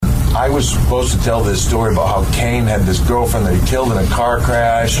I was supposed to tell this story about how Kane had this girlfriend that he killed in a car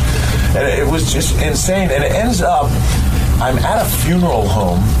crash. And it was just insane. And it ends up, I'm at a funeral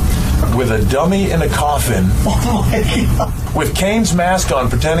home with a dummy in a coffin. Oh my God. With Kane's mask on,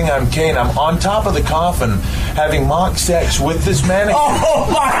 pretending I'm Kane. I'm on top of the coffin having mock sex with this mannequin. Oh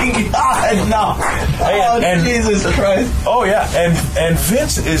my God, no. And Jesus Christ. Oh, yeah. And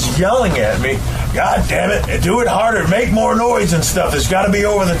Vince is yelling at me, God damn it, do it harder, make more noise and stuff. It's got to be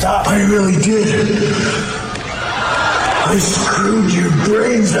over the top. I really did. I screwed your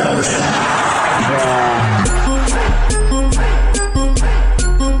brains out.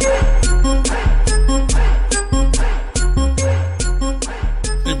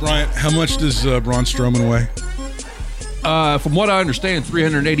 Hey, Bryant, how much does Braun Strowman weigh? From what I understand,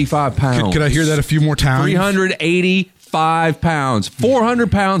 385 pounds. Could I hear that a few more times? 385 pounds.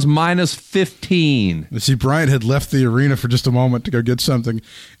 400 pounds minus 15. See, Bryant had left the arena for just a moment to go get something.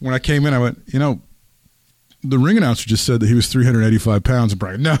 When I came in, I went, the ring announcer just said that he was 385 pounds. And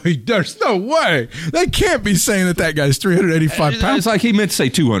Bryant, there's no way. They can't be saying that guy's 385 pounds. It's like he meant to say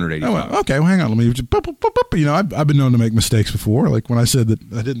 285. Oh, well, okay, well, hang on. Let me just, I've been known to make mistakes before. Like when I said that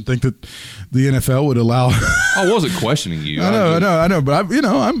I didn't think that the NFL would allow. I wasn't questioning you. I know. But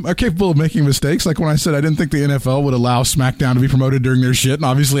I'm capable of making mistakes. Like when I said I didn't think the NFL would allow SmackDown to be promoted during their shit, and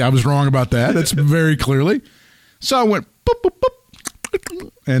obviously I was wrong about that. That's very clearly. So I went, boop, boop,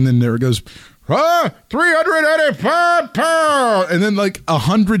 boop, and then there it goes. 385 pounds, and then like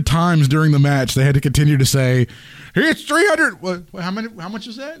 100 times during the match, they had to continue to say, "It's 300." How much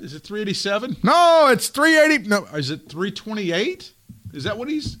is that? Is it 387? No, it's 380. No, is it 328? Is that what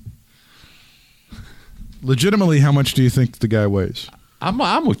he's? Legitimately, how much do you think the guy weighs?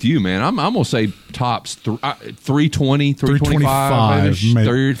 I'm with you, man. I'm gonna say tops 320, 325,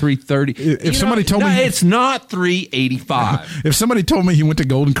 330. If somebody told me it's not 385. If somebody told me he went to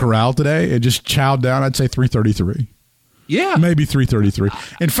Golden Corral today and just chowed down, I'd say 333. Yeah, maybe 333.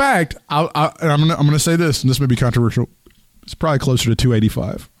 In fact, I'm gonna say this, and this may be controversial. It's probably closer to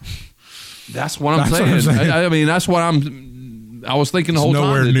 285. That's what I'm saying. I mean, that's what I was thinking the whole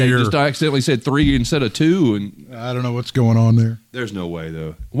time that they just accidentally said 3 instead of 2, and I don't know what's going on there. There's no way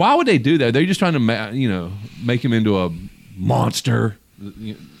though. Why would they do that? They're just trying to, make him into a monster.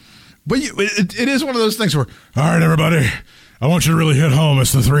 But it is one of those things where, all right, everybody, I want you to really hit home.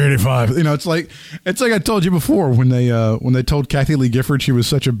 It's the 385. It's like I told you before when they told Kathy Lee Gifford she was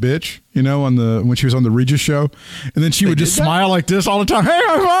such a bitch, when she was on the Regis show, and then she would just smile like this all the time. Hey,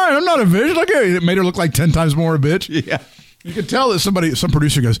 I'm fine. I'm not a bitch. Like it made her look like 10 times more a bitch. Yeah. You could tell that some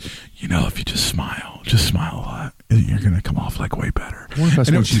producer goes, if you just smile a lot, you're going to come off like way better. I wonder if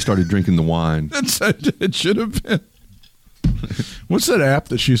that's when she started drinking the wine. It should have been. What's that app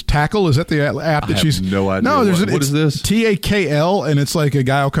that she's Tackle? Is that the app that she's? No idea. No, what is this? TAKL, and it's like a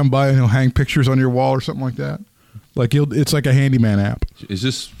guy will come by and he'll hang pictures on your wall or something like that. Like it's like a handyman app. Is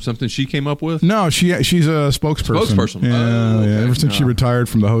this something she came up with? No, she's a spokesperson. Yeah, okay. Ever since she retired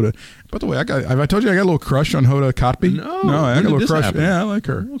from the Hoda. By the way, have I told you I got a little crush on Hoda Kotb? No, I got a little crush. Happen? Yeah, I like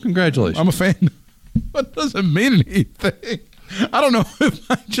her. Well, congratulations. I'm a fan. That doesn't mean anything. I don't know if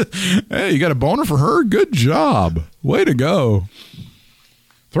I just. Hey, you got a boner for her? Good job. Way to go.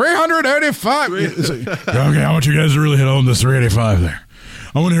 385. Okay, I want you guys to really hit home this 385 there.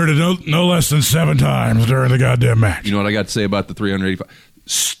 I want to hear it no less than 7 times during the goddamn match. You know what I got to say about the 385?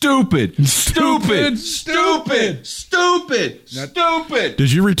 Stupid. Did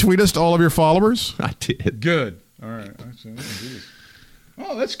you retweet us to all of your followers? I did. Good. All right.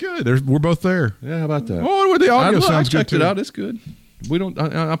 Oh, that's good. We're both there. Yeah, how about that? Oh, the audio sounds good, I checked too. it out. It's good. We don't.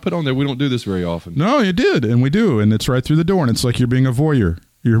 I put on there. We don't do this very often. No, you did, and we do, and it's right through the door, and it's like you're being a voyeur.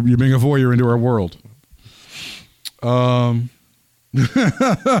 You're being a voyeur into our world.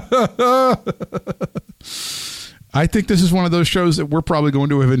 I think this is one of those shows that we're probably going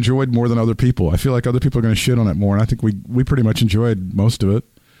to have enjoyed more than other people. I feel like other people are going to shit on it more, and I think we pretty much enjoyed most of it.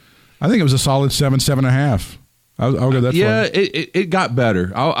 I think it was a solid 7.5. I'll go that far. Yeah, it got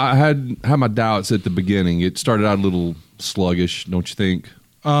better. I had my doubts at the beginning. It started out a little sluggish, don't you think?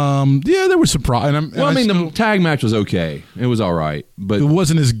 Yeah, there was some problems. The tag match was okay. It was all right, but it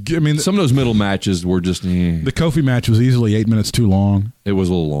wasn't as good. I mean, some of those middle matches were just. The Kofi match was easily 8 minutes too long. It was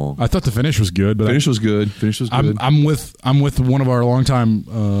a little long. I thought the finish was good, but finish was good. I'm with one of our longtime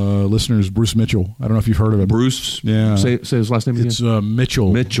listeners, Bruce Mitchell. I don't know if you've heard of him. Bruce, yeah. Say his last name again. It's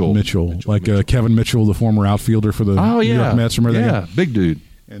Mitchell. Like Kevin Mitchell, the former outfielder for the New York Mets. Remember that? Yeah, big dude.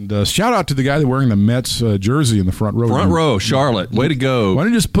 And shout out to the guy wearing the Mets jersey in the front row. Front row, Charlotte. Way to go. Why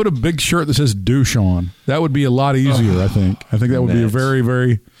don't you just put a big shirt that says douche on? That would be a lot easier, I think. I think that would be a very,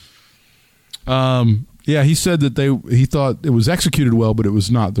 very... Yeah, he said that he thought it was executed well, but it was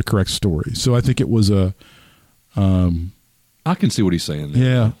not the correct story. So I think it was a. I can see what he's saying there.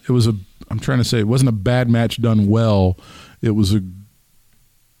 Yeah, it was a. I'm trying to say it wasn't a bad match done well. It was a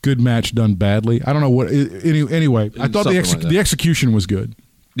good match done badly. I don't know what. Anyway, I thought the execution was good.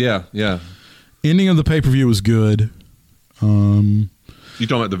 Yeah. Ending of the pay-per-view was good. You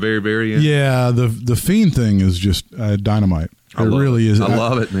talking about the very, very end? Yeah, the Fiend thing is just dynamite. It really is. I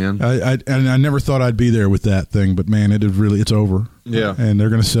love it, man. I never thought I'd be there with that thing, but man, it's over. Yeah. And they're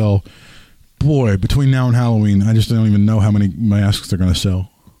going to sell. Boy, between now and Halloween, I just don't even know how many masks they're going to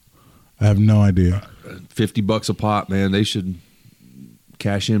sell. I have no idea. $50 a pop, man. They should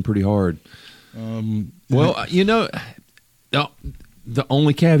cash in pretty hard. Well, the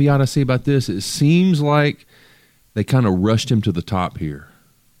only caveat I see about this, it seems like they kind of rushed him to the top here.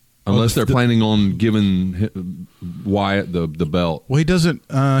 Unless they're planning on giving Wyatt the belt. Well, he doesn't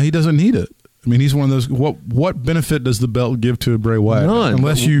need it. I mean, he's one of those. What benefit does the belt give to Bray Wyatt? None.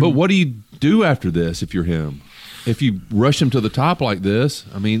 But what do you do after this if you're him? If you rush him to the top like this,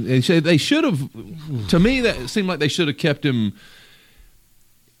 I mean, they should have. To me, that seemed like they should have kept him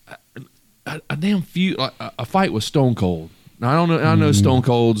a damn feud, like a fight with Stone Cold. Now, I don't know. I know Stone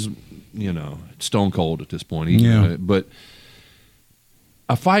Cold's, Stone Cold at this point. But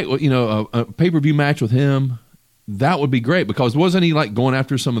a fight, a pay-per-view match with him, that would be great because wasn't he like going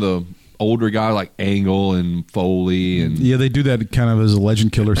after some of the older guy like Angle and Foley and they do that kind of as a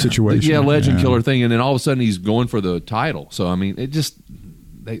legend killer situation. Legend killer thing, and then all of a sudden he's going for the title. So I mean, it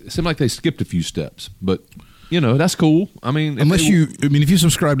seemed like they skipped a few steps, but that's cool. I mean, if you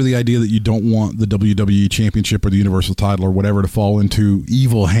subscribe to the idea that you don't want the WWE Championship or the Universal title or whatever to fall into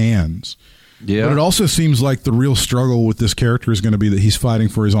evil hands. Yeah. But it also seems like the real struggle with this character is going to be that he's fighting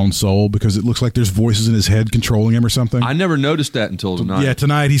for his own soul because it looks like there's voices in his head controlling him or something. I never noticed that until tonight. Yeah,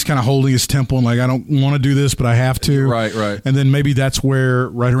 tonight he's kind of holding his temple and like, I don't want to do this, but I have to. Right. And then maybe that's where,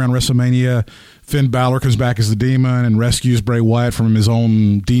 right around WrestleMania, Finn Balor comes back as the demon and rescues Bray Wyatt from his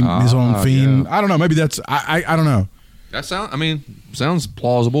own fiend. Yeah. I don't know. Maybe that's, I don't know. That sounds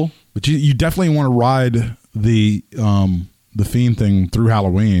plausible. But you definitely want to ride the Fiend thing through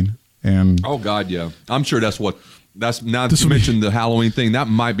Halloween. And oh God, yeah, I'm sure that's now that you mentioned the Halloween thing, that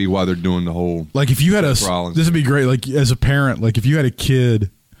might be why they're doing the whole. Like if you had this would be great. Like as a parent, like if you had a kid,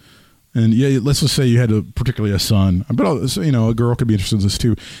 and let's just say you had particularly a son, but a girl could be interested in this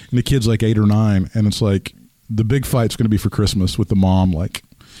too, and the kid's like 8 or 9, and it's like the big fight's going to be for Christmas with the mom, like.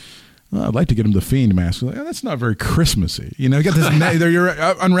 I'd like to get him the Fiend mask. Like, that's not very Christmassy. You got this. You're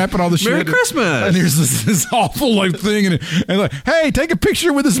unwrapping all the shit. Merry Christmas. And here's this awful thing, and like, hey, take a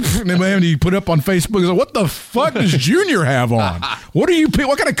picture with this. And you put it up on Facebook. Like, what the fuck does Junior have on? What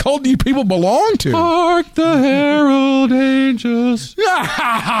kind of cult do you people belong to? Hark the Herald Angels.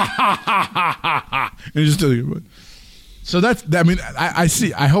 And just so that's. I mean, I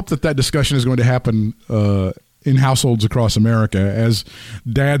see. I hope that discussion is going to happen. In households across America, as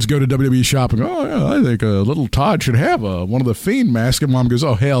dads go to WWE shopping, oh yeah, I think little Todd should have one of the Fiend masks. And mom goes,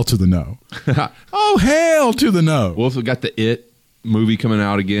 oh hell to the no, oh hell to the no. Well, if we got the It movie coming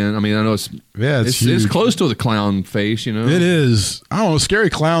out again, I mean, I know it's close to the clown face, It is. I don't know. Scary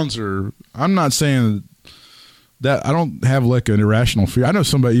clowns are. I'm not saying that I don't have like an irrational fear. I know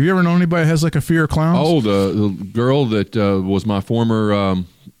somebody. Have you ever known anybody that has like a fear of clowns? Oh, the girl that was my former.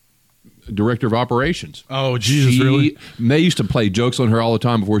 Director of operations. Oh, Jesus, really? They used to play jokes on her all the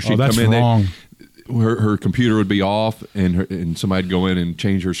time before she'd come in. Wrong. Her computer would be off, and somebody'd go in and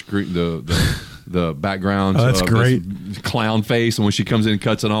change her screen, the background. That's great. Clown face, and when she comes in and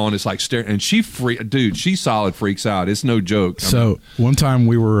cuts it on, it's like staring. And she solid freaks out. It's no joke. One time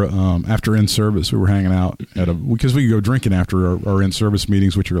we were after in service, we were hanging out because we could go drinking after our in service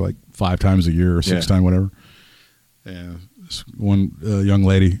meetings, which are like 5 times a year or 6 times, whatever. And this one young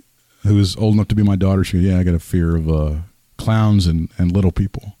lady. Who was old enough to be my daughter, she goes, I got a fear of clowns and little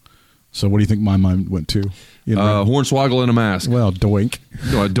people. So what do you think my mind went to? Hornswoggle in a mask. Well, doink.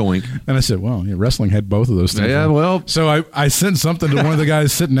 Doink. And I said, well, wrestling had both of those things. Yeah, well. So I sent something to one of the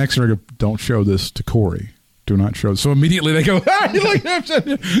guys sitting next to her. I go, don't show this to Corey. Do not show. So immediately they go, it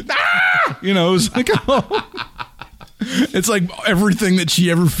was like, it's like everything that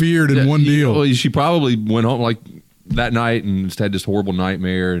she ever feared in one deal. Well, she probably went home like that night and just had this horrible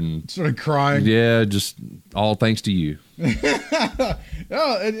nightmare and started crying. Yeah, just all thanks to you.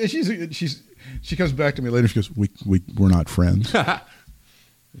 Oh, and she comes back to me later. She goes, "We're not friends,"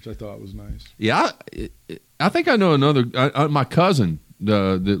 which I thought was nice. Yeah, I think I know another. My cousin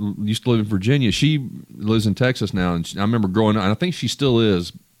that used to live in Virginia. She lives in Texas now, and I remember growing up. And I think she still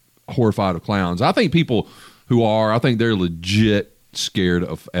is horrified of clowns. I think people who are, I think they're legit scared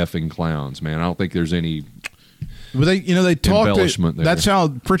of effing clowns, man. I don't think there's any. But they talked. Embellishment there. That's how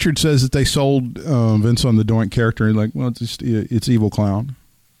Pritchard says that they sold Vince on the Doink character. And like, well, it's evil clown.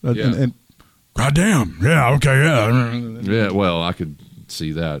 And goddamn, yeah, okay, yeah. Yeah, well, I could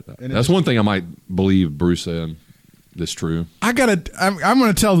see that. That's one thing I might believe Bruce said. That's true. I'm going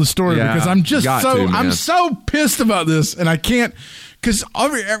to tell the story because I'm just I'm so pissed about this, and I can't because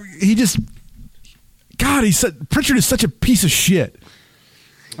he just. God, Pritchard is such a piece of shit.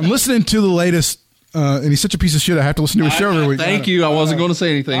 I'm listening to the latest. And he's such a piece of shit. I have to listen to his show every week. Thank you. I wasn't going to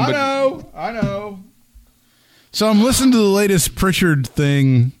say anything. I know. So I'm listening to the latest Pritchard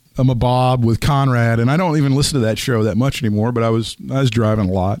thing. I'm a Bob with Conrad, and I don't even listen to that show that much anymore. But I was driving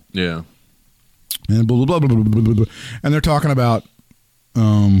a lot. Yeah. And blah blah blah blah blah blah. And they're talking about,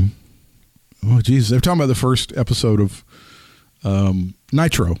 they're talking about the first episode of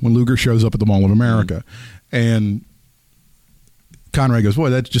Nitro when Luger shows up at the Mall of America, and Conrad goes, boy,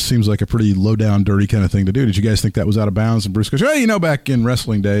 that just seems like a pretty low-down, dirty kind of thing to do. Did you guys think that was out of bounds? And Bruce goes, well, back in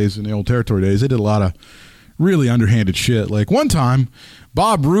wrestling days, in the old territory days, they did a lot of really underhanded shit. Like one time,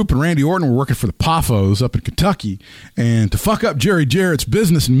 Bob Roop and Randy Orton were working for the Poffos up in Kentucky, and to fuck up Jerry Jarrett's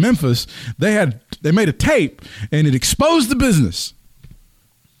business in Memphis, they made a tape, and it exposed the business.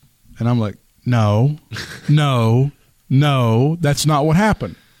 And I'm like, no, that's not what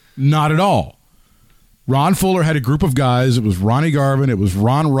happened. Not at all. Ron Fuller had a group of guys. It was Ronnie Garvin. It was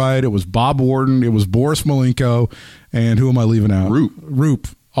Ron Wright. It was Bob Orton. It was Boris Malenko. And who am I leaving out? Roop.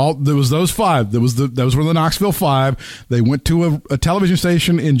 There was those five. Those were the Knoxville Five. They went to a television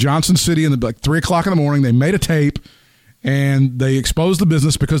station in Johnson City in like 3 o'clock in the morning. They made a tape, and they exposed the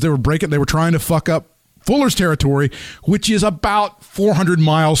business because they were trying to fuck up Fuller's territory, which is about 400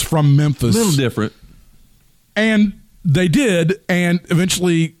 miles from Memphis. A little different. And they did, and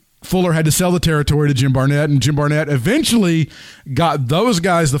eventually Fuller had to sell the territory to Jim Barnett, and Jim Barnett eventually got those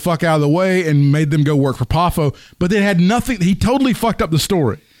guys the fuck out of the way and made them go work for Poffo, but they had nothing. He totally fucked up the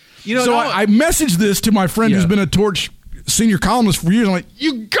story. I messaged this to my friend who's been a Torch senior columnist for years. I'm like,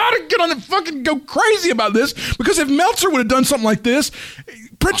 you gotta get on and fucking go crazy about this, because if Meltzer would have done something like this,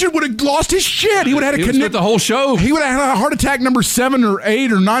 Pritchard would have lost his shit. He would have had the whole show. He would have had a heart attack number 7 or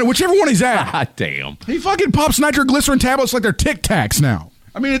 8 or 9, whichever one he's at. God damn. He fucking pops nitroglycerin tablets like they're Tic Tacs now.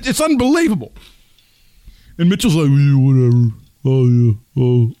 I mean, it's unbelievable. And Mitchell's like, yeah, whatever. Oh, yeah.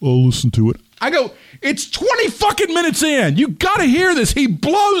 I'll listen to it. I go, it's 20 fucking minutes in. You got to hear this. He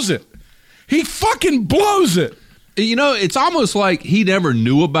blows it. He fucking blows it. It's almost like he never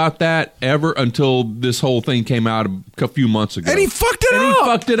knew about that ever until this whole thing came out a few months ago. And he fucked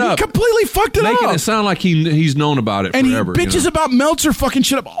it up. He completely fucked it up. Making it sound like he's known about it forever. And he bitches about Meltzer fucking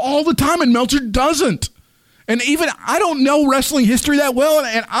shit up all the time, and Meltzer doesn't. And even I don't know wrestling history that well,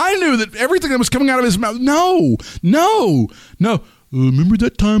 and I knew that everything that was coming out of his mouth. No. Remember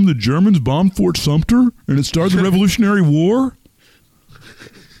that time the Germans bombed Fort Sumter and it started the Revolutionary War?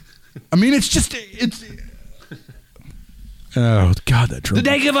 I mean, oh God, that drove. Did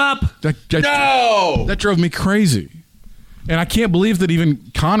they give up? No, that drove me crazy, and I can't believe that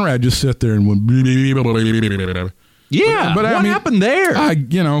even Conrad just sat there and went. Yeah, but what happened there?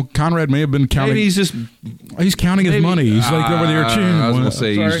 Conrad may have been counting. Maybe he's counting his money. He's like over there. I was going to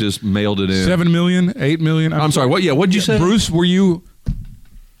say he's just mailed it in. 7 million, 8 million. I'm sorry. What? Yeah. What did you say, Bruce? Were you?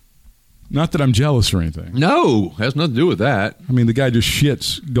 Not that I'm jealous or anything. No, has nothing to do with that. I mean, the guy just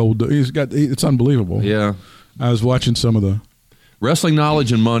shits gold. It's unbelievable. Yeah. I was watching some of the wrestling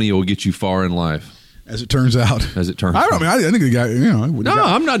knowledge and money will get you far in life. As it turns out. I think the guy,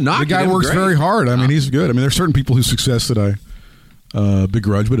 I'm not knocking. The guy works very hard. I mean, he's good. I mean, there's certain people whose success that I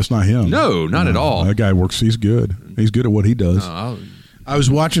begrudge, but it's not him. No, not at all. That guy works. He's good. He's good at what he does. I was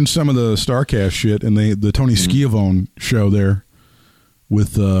watching some of the StarCast shit and the Tony Schiavone show there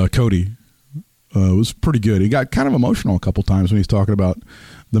with Cody. It was pretty good. He got kind of emotional a couple times when he's talking about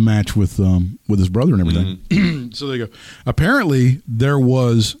the match with his brother and everything. So there you go. Apparently, there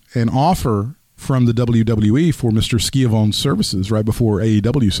was an offer from the WWE for Mr. Schiavone's services right before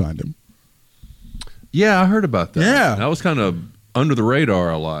AEW signed him. Yeah, I heard about that. Yeah. That was kind of under the radar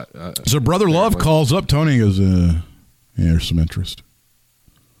a lot. So Brother Love calls up Tony and goes, there's some interest.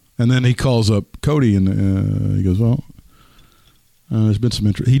 And then he calls up Cody and he goes, well, there's been some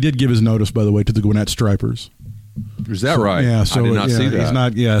interest. He did give his notice, by the way, to the Gwinnett Stripers. Is that right? Yeah, so I did not see that. He's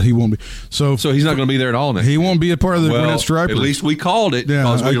not. Yeah, he won't be. So he's not going to be there at all. He won't be a part of the Gwinnett Stripers. At least we called it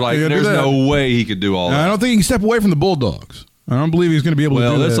because we were like, there's no way he could do all that. I don't think he can step away from the Bulldogs. I don't believe he's going to be able to do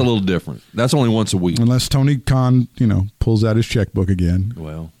that. Well, that's a little different. That's only once a week. Unless Tony Khan, pulls out his checkbook again.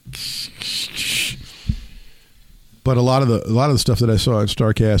 Well, but a lot of the stuff that I saw at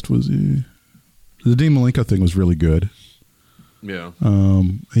StarCast was the Dean Malenko thing was really good. Yeah.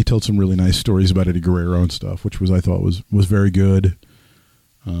 He told some really nice stories about Eddie Guerrero and stuff, which I thought was very good.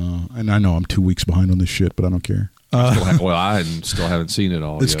 And I know I'm 2 weeks behind on this shit, but I don't care. I still haven't seen it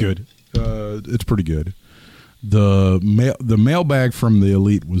all. It's yet. good. It's pretty good. The mailbag from the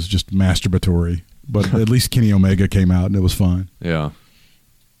Elite was just masturbatory, but at least Kenny Omega came out and it was fine. Yeah.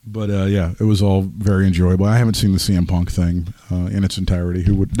 But it was all very enjoyable. I haven't seen the CM Punk thing in its entirety.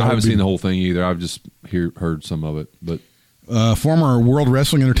 I haven't seen the whole thing either. I've just heard some of it. But former World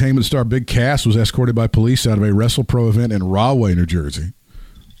Wrestling Entertainment star Big Cass was escorted by police out of a WrestlePro event in Rahway, New Jersey,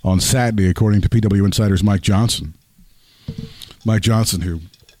 on Saturday, according to PW Insider's Mike Johnson. Mike Johnson, who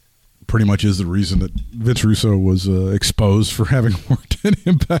pretty much is the reason that Vince Russo was exposed for having worked at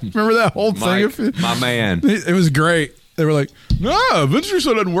Impact. Remember that whole thing? Mike, my man. It was great. They were like, no, Vince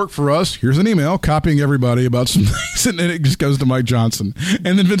Russo doesn't work for us. Here's an email copying everybody about some things, and then it just goes to Mike Johnson.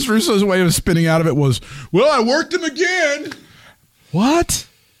 And then Vince Russo's way of spinning out of it was, well, I worked him again. What?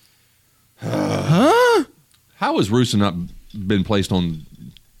 Huh? How has Russo not been placed on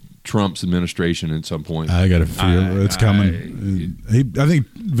Trump's administration at some point? I got a feel it's coming. I think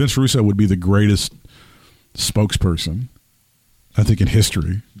Vince Russo would be the greatest spokesperson, I think, in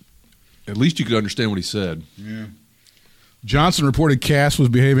history. At least you could understand what he said. Yeah. Johnson reported Cass was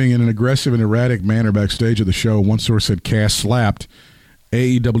behaving in an aggressive and erratic manner backstage at the show. One source said Cass slapped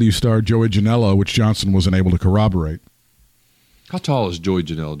AEW star Joey Janela, which Johnson wasn't able to corroborate. How tall is Joey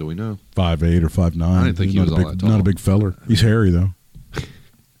Janela? Do we know? 5'8" or 5'9". I didn't think he was all that tall. Not a big feller. He's hairy, though.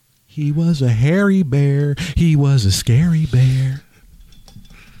 He was a hairy bear. He was a scary bear.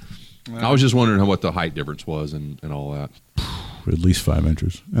 I was just wondering what the height difference was and all that. At least 5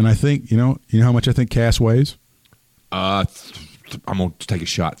 inches. And I think, you know how much I think Cass weighs? I'm going to take a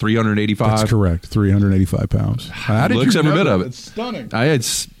shot. 385? That's correct. 385 pounds. How did Looks you every know bit that? of it. It's stunning.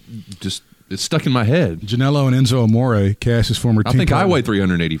 It's stuck in my head. Janela and Enzo Amore, Cass's former team I think partner. I weigh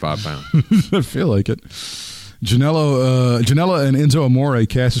 385 pounds. I feel like it. Janela and Enzo Amore,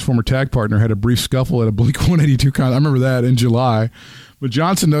 Cass's former tag partner, had a brief scuffle at a Blink-182 concert. I remember that in July. But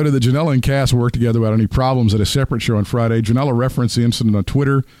Johnson noted that Janela and Cass worked together without any problems at a separate show on Friday. Janela referenced the incident on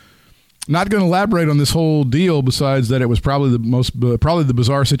Twitter. Not going to elaborate on this whole deal, besides that it was probably the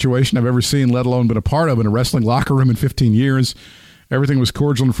bizarre situation I've ever seen, let alone been a part of in a wrestling locker room in 15 years. Everything was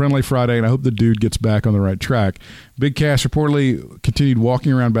cordial and friendly Friday, and I hope the dude gets back on the right track. Big Cass reportedly continued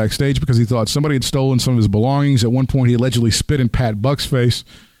walking around backstage because he thought somebody had stolen some of his belongings. At one point, he allegedly spit in Pat Buck's face.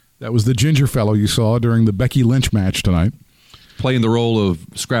 That was the ginger fellow you saw during the Becky Lynch match tonight. Playing the role of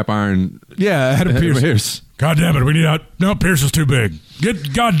Scrap Iron. Yeah, Adam Pearce. God damn it, we need out. No, Pierce is too big. Get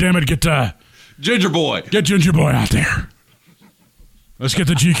Ginger Boy. Get Ginger Boy out there. Let's get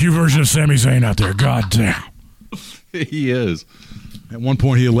the GQ version of Sami Zayn out there. God damn. He is. At one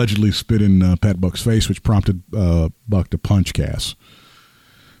point, he allegedly spit in Pat Buck's face, which prompted Buck to punch Cass.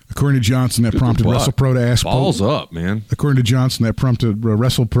 According to Johnson, that prompted WrestlePro to ask... Balls up, man. According to Johnson, that prompted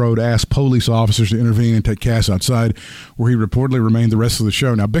WrestlePro to ask police officers to intervene and take Cass outside, where he reportedly remained the rest of the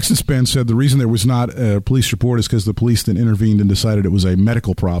show. Now, Bixen Spence said the reason there was not a police report is because the police then intervened and decided it was a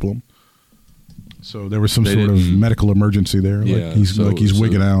medical problem. So there was some sort of medical emergency there. Yeah, like he's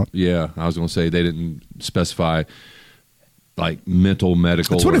wigging out. Yeah, I was going to say they didn't specify like medical.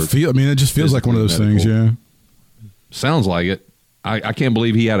 That's what it feels. I mean, it just feels like one of those things, yeah. Sounds like it. I can't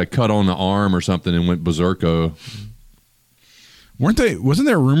believe he had a cut on the arm or something and went berserko. Wasn't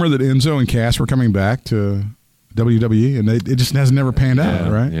there a rumor that Enzo and Cass were coming back to WWE, and it just has never panned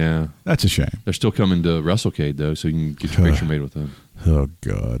out, right? Yeah. That's a shame. They're still coming to WrestleCade, though, so you can get your picture made with them. Oh,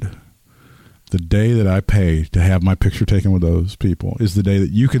 God. The day that I pay to have my picture taken with those people is the day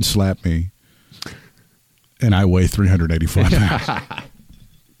that you can slap me and I weigh 385 pounds.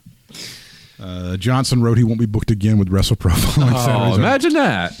 Johnson wrote he won't be booked again with WrestlePro following Saturday's. Imagine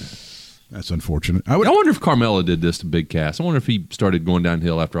that. That's unfortunate. I wonder if Carmella did this to Big Cass. I wonder if he started going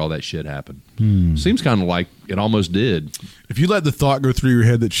downhill after all that shit happened. Seems kind of like it almost did. If you let the thought go through your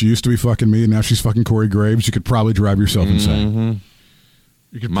head that she used to be fucking me and now she's fucking Corey Graves, you could probably drive yourself insane.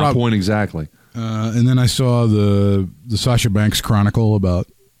 You could My point exactly. And then I saw the Sasha Banks Chronicle about...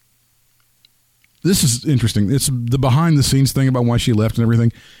 This is interesting. It's the behind-the-scenes thing about why she left and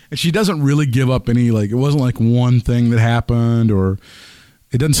everything. And she doesn't really give up any, like, it wasn't like one thing that happened, or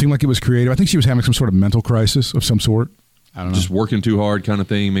it doesn't seem like it was creative. I think she was having some sort of mental crisis of some sort. I don't know. Just working too hard kind of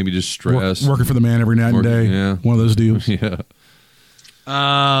thing, maybe just stress. Working for the man every night and day. Yeah. One of those deals. Yeah.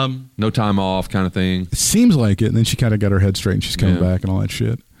 No time off kind of thing. It seems like it, and then she kind of got her head straight and she's coming back and all that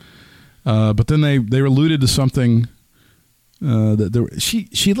shit. But then they alluded to something that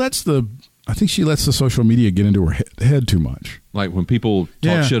she lets the... I think she lets the social media get into her head too much. Like when people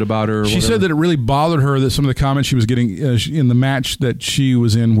talk shit about her. Or she whatever? said that it really bothered her that some of the comments she was getting in the match that she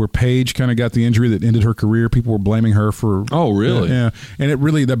was in, where Paige kind of got the injury that ended her career. People were blaming her for. Oh, really? Yeah, and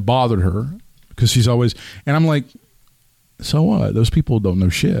that bothered her because she's always. And I'm like, so what? Those people don't know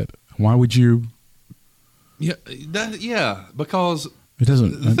shit. Why would you? Yeah, because it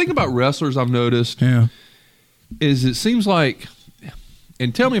doesn't. The thing about wrestlers I've noticed is it seems like,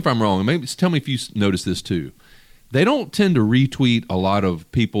 and tell me if I'm wrong, maybe tell me if you notice this too, they don't tend to retweet a lot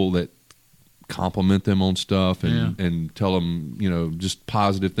of people that compliment them on stuff and tell them, just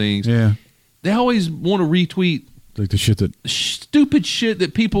positive things. Yeah. They always want to retweet like the shit that stupid shit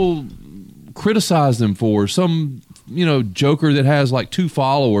that people criticize them for. Some joker that has like 2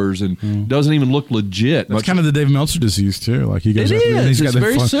 followers and doesn't even look legit. That's kind of the Dave Meltzer disease too. Like he goes, it's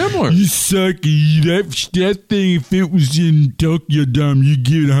very similar. You sucky. That thing, if it was in Tokyo Dome, you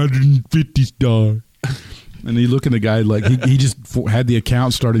give it 150 stars. And you look at the guy like he just had the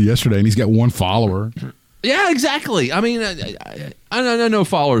account started yesterday, and he's got 1 follower. Yeah, exactly. I mean, I know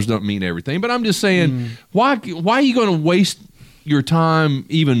followers don't mean everything, but I'm just saying, why are you going to waste your time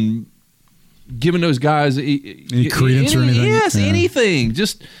even giving those guys any credence or anything? Yes, anything.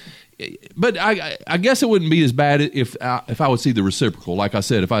 Just, but I guess it wouldn't be as bad if I would see the reciprocal. Like I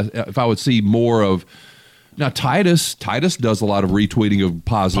said, if I would see more of. Now Titus does a lot of retweeting of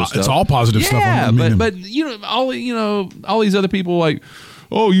positive stuff. It's all positive stuff. Yeah, but all these other people like,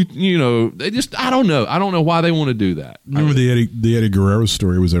 they just I don't know why they want to do that. Remember the Eddie Guerrero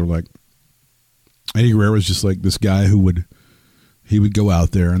story was there like Eddie Guerrero was just like this guy who would go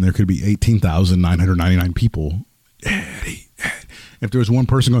out there and there could be 18,999 people. Eddie. If there was one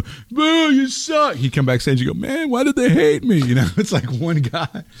person going, "Boo, you suck," he'd come backstage and go, "Man, why did they hate me?" It's like one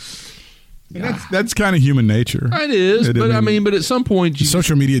guy. And that's kind of human nature. It is, but at some point,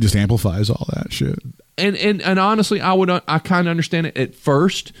 social media just amplifies all that shit. And honestly, I kind of understand it at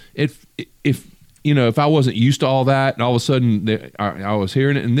first. If I wasn't used to all that, and all of a sudden I was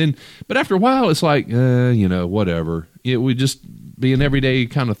hearing it, but after a while, it's like, whatever. It would just be an everyday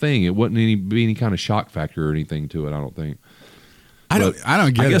kind of thing. It wouldn't be any kind of shock factor or anything to it. I don't think. I don't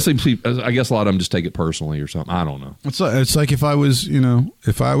get it. I guess a lot of them just take it personally or something. I don't know. It's like if I was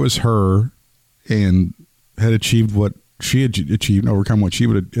her and had achieved what she had achieved and overcome what she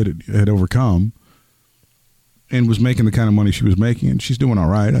had overcome and was making the kind of money she was making, and she's doing all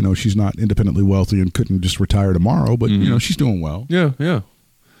right. I know she's not independently wealthy and couldn't just retire tomorrow, but she's doing well. Yeah.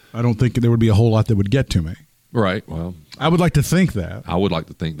 I don't think there would be a whole lot that would get to me. Right. Well, I would like to think that. I would like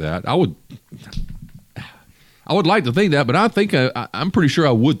to think that. I would like to think that, but I think I'm pretty sure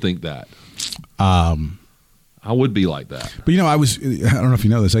I would think that. I would be like that. But I don't know if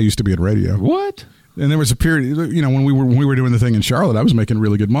you know this. I used to be at radio. What? And there was a period, when we were doing the thing in Charlotte, I was making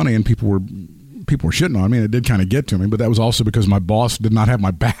really good money, and people were shitting on me, and it did kind of get to me. But that was also because my boss did not have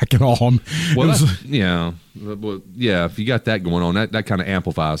my back at all. Well, yeah. If you got that going on, that kind of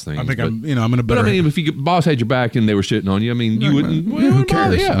amplifies things. I think I'm in a better. But if your boss had your back and they were shitting on you, you wouldn't. Who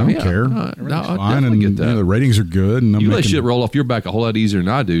cares? Yeah, I don't care. I fine, and get that. The ratings are good, and you let shit roll off your back a whole lot easier than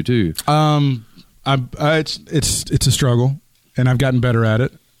I do too. It's a struggle, and I've gotten better at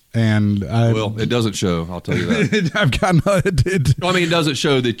it. And it doesn't show. I'll tell you that. I've gotten it. It doesn't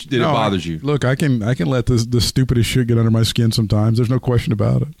show that it bothers you. Look, I can let the stupidest shit get under my skin sometimes. There's no question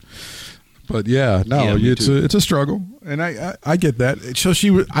about it. But it's a struggle, and I get that. So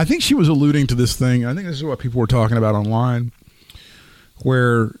I think she was alluding to this thing. I think this is what people were talking about online,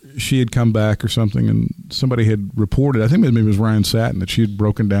 where she had come back or something, and somebody had reported, I think maybe it was Ryan Satin, that she had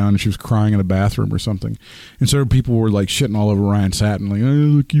broken down and she was crying in a bathroom or something. And so people were like shitting all over Ryan Satin, like, "Oh,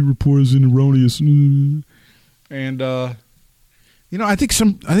 look, your report is erroneous." And I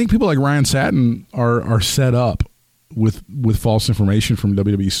think people like Ryan Satin are set up with false information from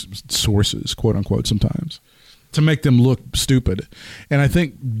WWE sources, quote unquote, sometimes, to make them look stupid. And I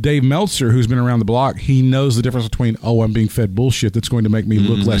think Dave Meltzer, who's been around the block, he knows the difference between, I'm being fed bullshit that's going to make me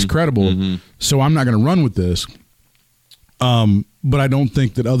look less credible, so I'm not going to run with this. But I don't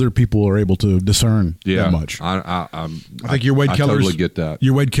think that other people are able to discern that much. I think your Wade Kellers, totally get that.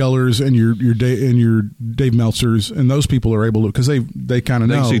 Your Wade Kellers and your Dave Meltzers and those people are able to, because they kind of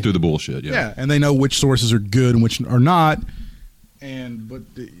know. They see through the bullshit. Yeah, and they know which sources are good and which are not. But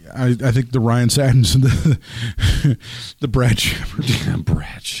I think the Ryan Satins and the Brad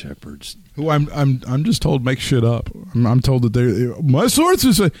Shepherds, who I'm just told make shit up. I'm told that my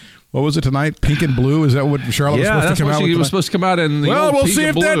sources say, what was it tonight? Pink and blue? Is that what Charlotte was supposed to come out with? Yeah, was supposed to come out in. We'll see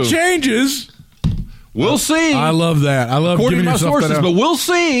if that changes. We'll see. I love that. I love according giving to my yourself sources, that out. But we'll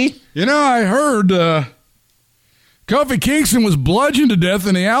see. I heard Kofi Kingston was bludgeoned to death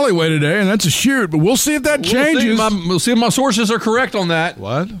in the alleyway today, and that's a shoot. But we'll see if that changes. We'll see if my sources are correct on that.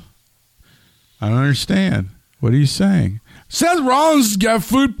 What? I don't understand. What are you saying? Seth Rollins got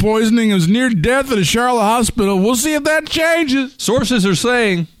food poisoning and was near death at a Charlotte hospital. We'll see if that changes. Sources are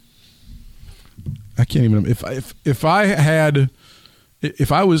saying. I can't even. If I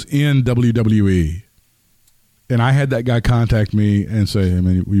was in WWE and I had that guy contact me and say, I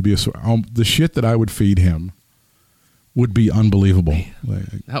mean, we'd be the shit that I would feed him would be unbelievable.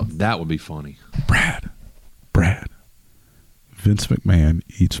 That would be funny. Brad. Vince McMahon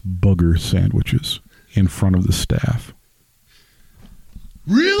eats booger sandwiches in front of the staff.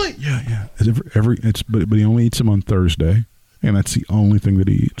 Really? Yeah. But he only eats them on Thursday, and that's the only thing that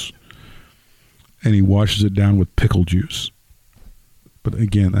he eats. And he washes it down with pickle juice. But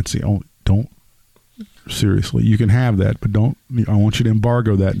again, that's the only. Don't seriously. You can have that, but don't. I want you to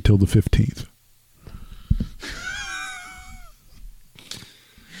embargo that until the 15th.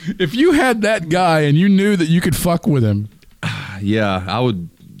 If you had that guy and you knew that you could fuck with him, yeah, I would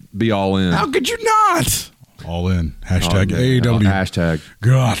be all in. How could you not? All in. Hashtag AEW. Hashtag.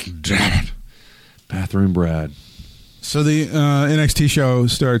 God damn it. Bathroom Brad. So the NXT show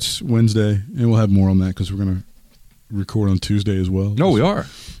starts Wednesday, and we'll have more on that because we're going to record on Tuesday as well. No, we are.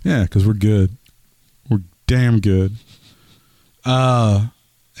 Yeah, because we're good. We're damn good. And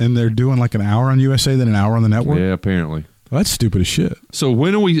they're doing like an hour on USA, then an hour on the network? Yeah, apparently. Well, that's stupid as shit. So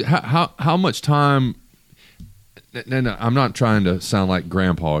when are we? How much time? No, I'm not trying to sound like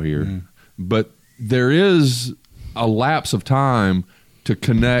Grandpa here, but there is a lapse of time to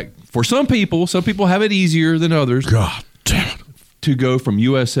connect. For some people have it easier than others. God damn it! To go from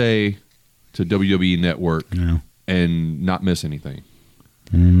USA to WWE Network and not miss anything.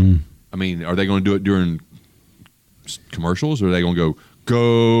 Mm-hmm. I mean, are they going to do it during commercials, or are they going to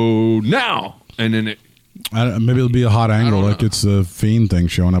go now and then? Maybe it'll be a hot angle, like it's the Fiend thing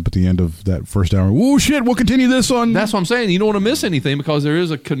showing up at the end of that first hour. Oh shit! We'll continue this on. That's what I'm saying. You don't want to miss anything because there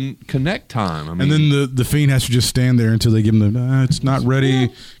is a connect time. I mean, and then the Fiend has to just stand there until they give him the. It's not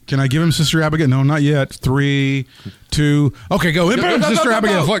ready. Can I give him Sister Abigail? No, not yet. 3, 2. Okay, go. Sister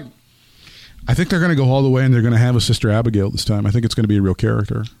Abigail. Fuck. I think they're going to go all the way, and they're going to have a Sister Abigail this time. I think it's going to be a real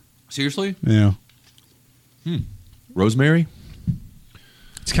character. Seriously? Yeah. Rosemary?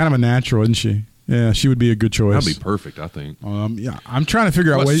 It's kind of a natural, isn't she? Yeah, she would be a good choice. That'd be perfect, I think. Yeah, I'm trying to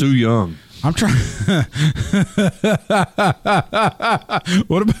figure out ways. Sue Young. I'm trying.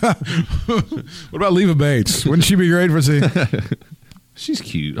 What about Leva Bates? Wouldn't she be great for seeing? She's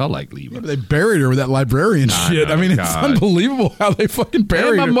cute. I like Leva. Yeah, but they buried her with that librarian shit. I mean, it's unbelievable how they fucking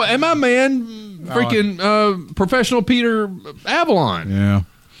buried her. And my man, freaking professional Peter Avalon. Yeah.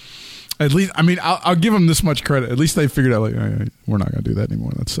 At least, I mean, I'll give them this much credit. At least they figured out, like, we're not going to do that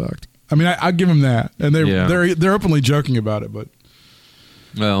anymore. That sucked. I mean, I'll give them that, and they're openly joking about it. But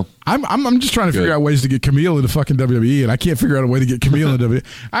well, I'm just trying to figure out ways to get Camille into fucking WWE, and I can't figure out a way to get Camille into WWE.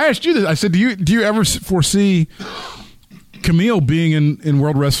 I asked you this. I said, do you ever foresee Camille being in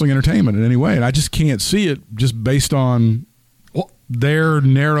World Wrestling Entertainment in any way? And I just can't see it, just based on their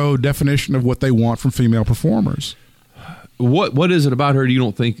narrow definition of what they want from female performers. What is it about her? You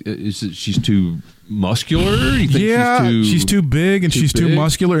don't think she's too muscular? You think she's too big, and she's too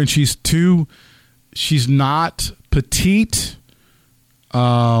muscular, and she's not petite,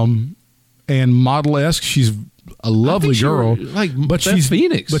 and model-esque. She's a lovely girl, but she's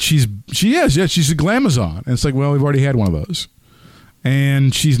Phoenix. But she's a glamazon, and it's like, well, we've already had one of those,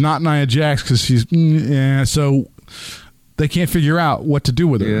 and she's not Nia Jax because she's so they can't figure out what to do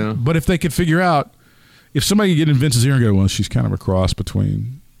with her. Yeah. But if they could figure out. If somebody could get in Vince's ear and go, well, she's kind of a cross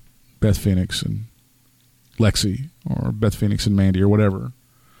between Beth Phoenix and Lexi, or Beth Phoenix and Mandy, or whatever.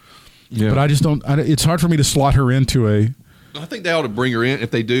 Yeah. But I just don't. It's hard for me to slot her into a. I think they ought to bring her in.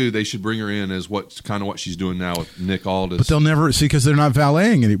 If they do, they should bring her in as what she's doing now with Nick Aldis. But they'll never see because they're not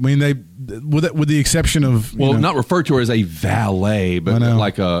valeting it. I mean, they with the exception of not refer to her as a valet, but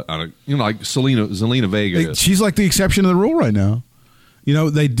like like Zelina Vega. She's like the exception to the rule right now.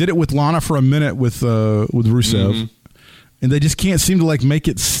 They did it with Lana for a minute with Rusev, and they just can't seem to make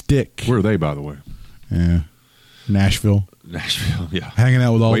it stick. Where are they, by the way? Yeah, Nashville, yeah, hanging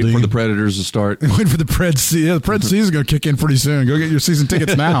out with Aldine. Waiting for the Predators to start. Waiting for the Pred season. Yeah, the Pred season's going to kick in pretty soon. Go get your season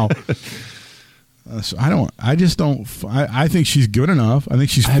tickets now. So I think she's good enough. I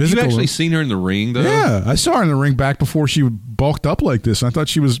think she's physical. Have you actually seen her in the ring, though? Yeah, I saw her in the ring back before she bulked up like this. And I thought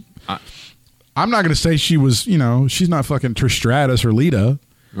she was. I'm not going to say she was, she's not fucking Trish Stratus or Lita.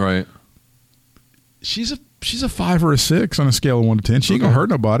 Right. She's a 5 or a 6 on a scale of 1 to 10. She ain't going to hurt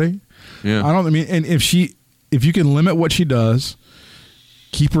nobody. Yeah. And if you can limit what she does,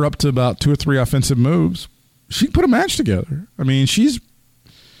 keep her up to about 2 or 3 offensive moves, she can put a match together. I mean,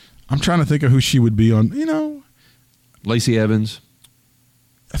 I'm trying to think of who she would be on. Lacey Evans.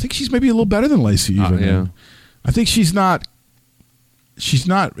 I think she's maybe a little better than Lacey. Even. Yeah. I think she's not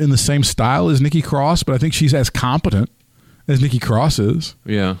in the same style as Nikki Cross, but I think she's as competent as Nikki Cross is.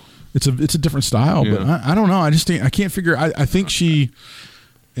 Yeah. It's a different style, but I don't know. I just think I can't figure. I think she,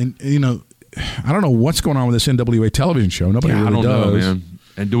 and I don't know what's going on with this NWA television show. Nobody really I don't does. know, man.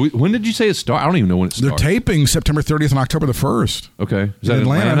 And when did you say it started? I don't even know when it started. They're taping September 30th and October the 1st. Okay. Is that in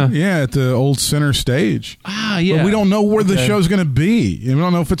Atlanta? Yeah, at the old Center Stage. Yeah. But we don't know where the show's going to be. We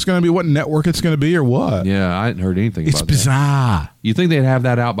don't know if it's going to be what network it's going to be or what. Yeah, I hadn't heard anything about that. It's bizarre. You think they'd have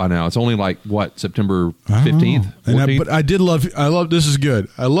that out by now? It's only like, what, September 15th? 14th? But I did love, this is good.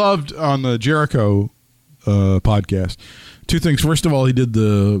 I loved on the Jericho podcast, two things. First of all, he did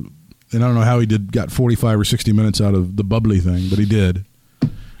and I don't know how got 45 or 60 minutes out of the bubbly thing, but he did.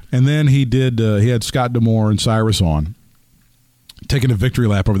 And then he had Scott D'Amore and Cyrus on, taking a victory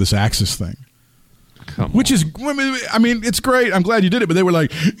lap over this Axis thing. Which is, I mean, it's great. I'm glad you did it. But they were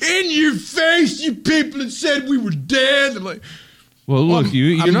like, in your face, you people that said we were dead. I'm like, well, look,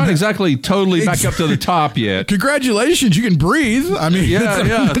 you're not exactly totally back up to the top yet. Congratulations, you can breathe. I mean,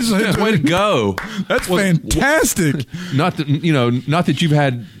 yeah. Way to go. That's fantastic. Not that you've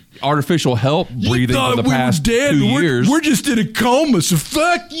had artificial help breathing for the past 2 years. We're just in a coma, so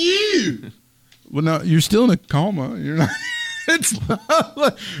fuck you. Well, no, you're still in a coma. You're not. It's not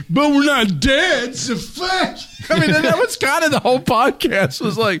like, but we're not dead, so fuck. I mean, that was kind of the whole podcast. It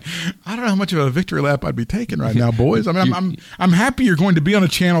was like, I don't know how much of a victory lap I'd be taking right now, boys. I mean, I'm happy you're going to be on a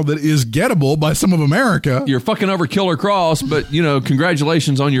channel that is gettable by some of America. You're fucking over Killer Cross, but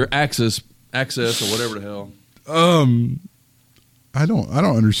congratulations on your access or whatever the hell. I don't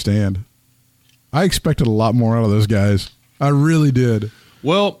understand. I expected a lot more out of those guys. I really did.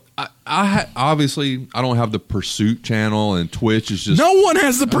 Well, I obviously I don't have the Pursuit channel, and Twitch is just no one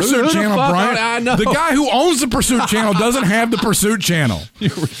has the Pursuit channel, Brian. I know. The guy who owns the Pursuit channel doesn't have the Pursuit channel.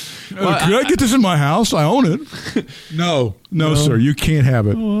 Can I get this in my house? I own it. No, sir, you can't have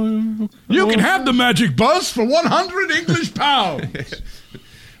it. You can have the Magic Bus for 100 English pounds.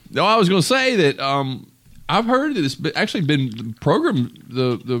 No, I was going to say that I've heard that it's actually been programmed.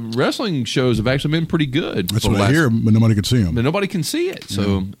 The wrestling shows have actually been pretty good. That's what I hear, but nobody can see them. But nobody can see it,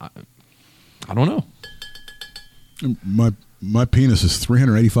 so I don't know. My penis is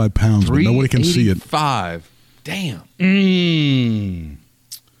 385 pounds, but nobody can see it. 5. Damn. I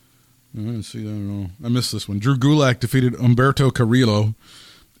didn't see that at all. I missed this one. Drew Gulak defeated Humberto Carrillo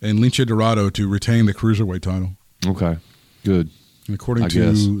and Lince Dorado to retain the Cruiserweight title. Okay, good. And according to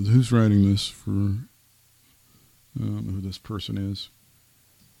who's writing this for... I don't know who this person is.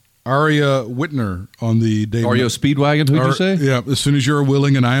 Aria Whitner on the Dave. Aria Speedwagon, who'd you say? Yeah, as soon as you're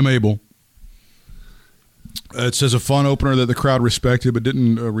willing and I am able. It says a fun opener that the crowd respected but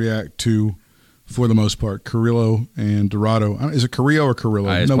didn't react to for the most part. Carrillo and Dorado. Is it Carrillo or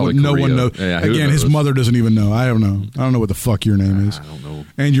Carrillo? No one knows. Yeah, again, his mother doesn't even know. I don't know. I don't know what the fuck your name is. I don't know.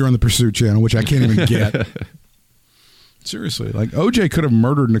 And you're on the Pursuit channel, which I can't even get. Seriously. Like, OJ could have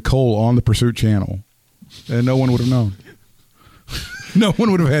murdered Nicole on the Pursuit channel. And no one would have known. No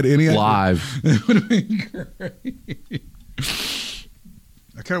one would have had any idea. Live. It would have been great.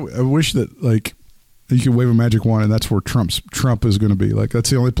 I wish that like you could wave a magic wand and that's where Trump is going to be. Like that's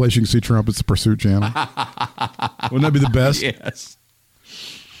the only place you can see Trump. It's the Pursuit channel. Wouldn't that be the best? Yes.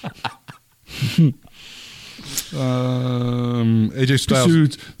 AJ Styles.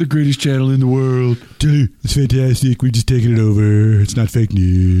 Pursuit's the greatest channel in the world. It's fantastic. We've just taken it over. It's not fake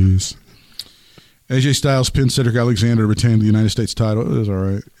news. AJ Styles pinned Cedric Alexander to retain the United States title. It was all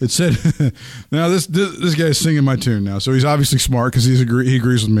right. It said, now this guy's singing my tune now, so he's obviously smart because he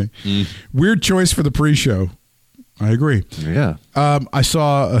agrees with me. Weird choice for the pre-show. I agree. Yeah. I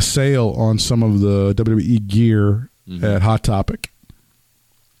saw a sale on some of the WWE gear at Hot Topic,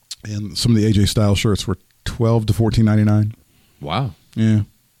 and some of the AJ Styles shirts were $12 to $14.99. Wow. Yeah.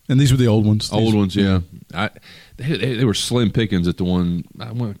 And these were the old ones. Yeah. They were slim pickings at the one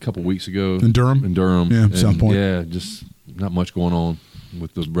I went a couple weeks ago. In Durham? Yeah, South Point. Yeah, just not much going on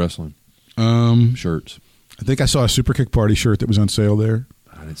with the wrestling shirts. I think I saw a Super Kick Party shirt that was on sale there.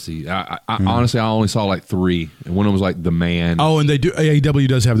 I didn't see. Honestly, I only saw like 3, and one of them was like the Man. Oh, and they do. AEW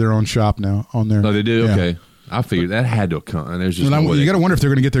does have their own shop now on there. Oh, they do. Yeah. Okay, I figured that had to come. And there's just you got to wonder if they're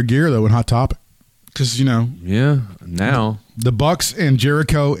going to get their gear though in Hot Topic, because now the Bucks and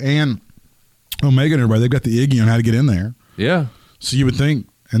Jericho and Omega and everybody, they've got the Iggy on how to get in there. Yeah. So you would think,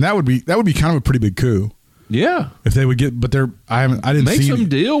 and that would be kind of a pretty big coup. Yeah. If they would get, but I didn't make see some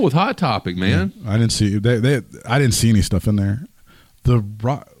deal with Hot Topic, man. Yeah, I didn't see I didn't see any stuff in there.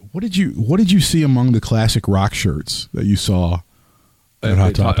 What did you see among the classic rock shirts that you saw at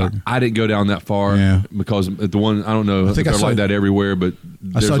Hot Topic? I didn't go down that far because the one, I don't know if they're like that everywhere, but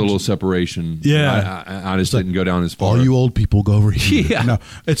there's a little separation. Yeah. I just didn't go down as far. All you old people go over here. Yeah. No,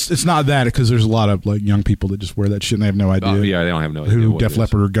 it's not that, because there's a lot of like young people that just wear that shit and they have no idea. Yeah, they don't have no idea. Who Def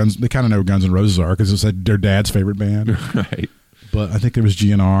Leppard or Guns, they kind of know who Guns N' Roses are because it's their dad's favorite band. Right. But I think there was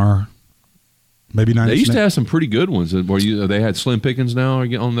GNR. Maybe not. They used to have some pretty good ones. Where they had Slim Pickens now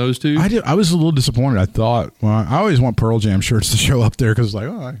on those two. I was a little disappointed. I thought, well, I always want Pearl Jam shirts to show up there because, like,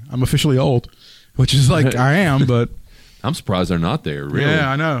 I'm officially old, which is like I am. But I'm surprised they're not there. Really?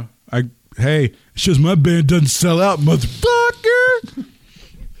 Yeah, I know. Hey, it shows my band doesn't sell out, motherfucker.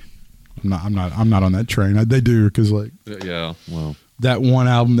 I'm not on that train. They do because like well. That one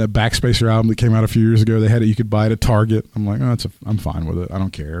album, that Backspacer album that came out a few years ago, they had it. You could buy it at Target. I'm like, I'm fine with it. I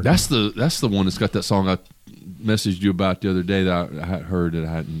don't care. That's the one that's got that song I messaged you about the other day that I had heard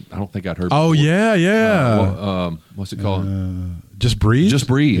that I don't think I'd heard. Oh before. yeah. What's it called? Just Breathe. Just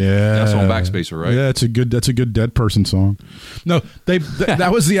Breathe. Yeah, that's on Backspacer, right? Yeah, that's a good Dead Person song. No, that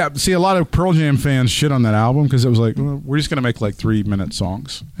was see a lot of Pearl Jam fans shit on that album because it was like, well, we're just gonna make like 3-minute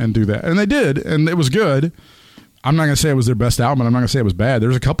songs and do that, and they did, and it was good. I'm not going to say it was their best album, and I'm not going to say it was bad.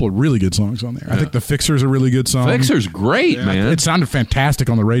 There's a couple of really good songs on there. Yeah. I think The Fixer's a really good song. Fixer's great, man. It sounded fantastic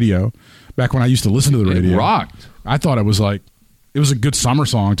on the radio back when I used to listen to the radio. It rocked. I thought it was a good summer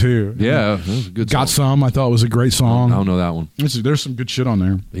song, too. Yeah, it was a good song. Got Some, I thought was a great song. I don't know that one. There's some good shit on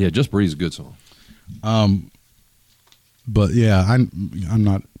there. Yeah, Just Breathe is a good song. But, yeah, I'm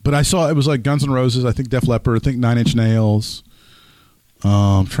not. But I saw it was like Guns N' Roses, I think Def Leppard, I think Nine Inch Nails.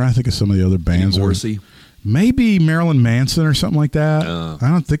 I'm trying to think of some of the other bands. Morrissey. Maybe Marilyn Manson or something like that. I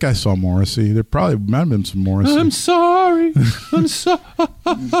don't think I saw Morrissey. There probably might have been some Morrissey. I'm sorry. I'm sorry.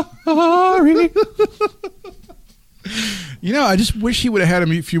 I just wish he would have had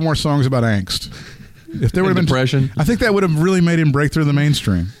a few more songs about angst. If there would have been depression, I think that would have really made him break through the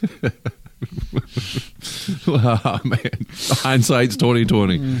mainstream. Oh, man, hindsight's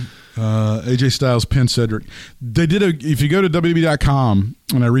 2020. AJ Styles pinned Cedric. They did if you go to WWE.com,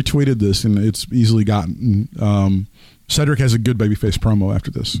 and I retweeted this, and it's easily gotten. Cedric has a good babyface promo after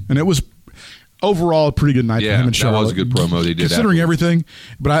this, and it was overall a pretty good night for him and Charlotte. That was a good promo they did. Considering everything,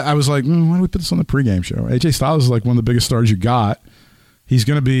 but I was like, why don't we put this on the pregame show? AJ Styles is like one of the biggest stars you got. He's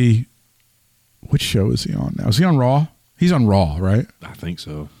going to be. Which show is he on now? Is he on Raw? He's on Raw, right? I think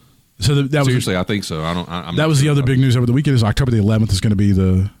so. So that seriously, I think so. That was the other big news over the weekend. Is October the 11th is going to be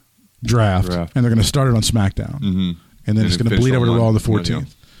the draft, and they're going to start it on SmackDown, and then it's going to bleed over to Raw on the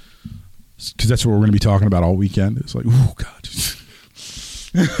 14th, because that's what we're going to be talking about all weekend. It's like, oh god,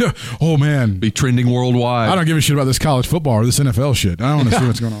 oh man, be trending worldwide. I don't give a shit about this college football or this NFL shit. I don't want to see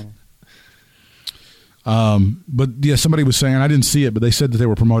what's going on. But yeah, somebody was saying, I didn't see it, but they said that they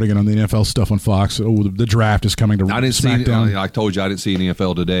were promoting it on the NFL stuff on Fox. Oh, the draft is coming to SmackDown. I didn't see. I told you I didn't see any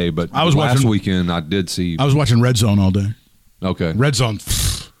NFL today, but last weekend I did see. I was watching Red Zone all day. Okay, Red Zone.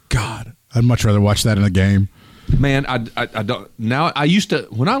 God, I'd much rather watch that in a game. Man, I don't. Now I used to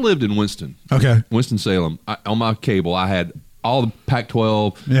when I lived in Winston-Salem. On my cable, I had all the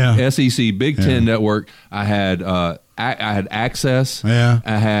Pac-12, SEC, Big Ten Network. I had Access. Yeah,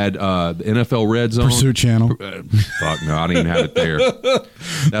 I had the NFL Red Zone, Pursuit Channel. Fuck no, I didn't even have it there.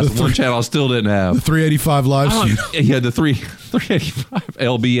 That's the one channel I still didn't have. The 385 live. Yeah, the 385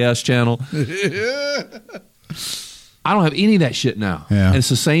 LBS channel. I don't have any of that shit now. Yeah. And it's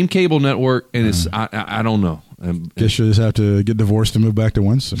the same cable network, and it's I don't know. Guess you just have to get divorced and move back to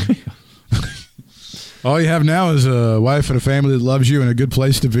Winston. All you have now is a wife and a family that loves you and a good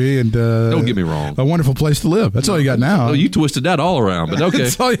place to be, and don't get me wrong, a wonderful place to live. That's all you got now. Well, you twisted that all around, but okay.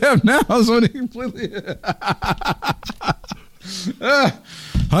 That's all you have now.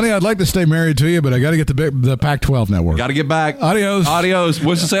 Honey, I'd like to stay married to you, but I got to get the Pac-12 network. Got to get back. Adios.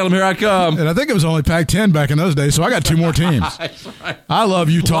 Winston-Salem, here I come. And I think it was only Pac-10 back in those days, so I got 2 more teams. That's right. I love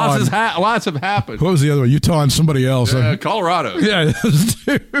Utah. Lots have happened. What was the other one? Utah and somebody else. Colorado. Yeah, those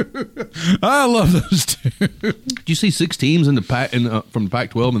 2. I love those 2. Did you see 6 teams from the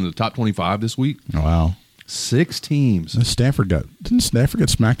Pac-12 in the top 25 this week? Oh, wow. 6 teams. Didn't Stanford get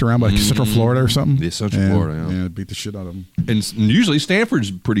smacked around by Central Florida or something? Yeah, Central Florida, yeah, beat the shit out of them. And usually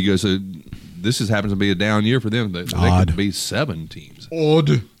Stanford's pretty good, so this happens to be a down year for them. They could be 7 teams.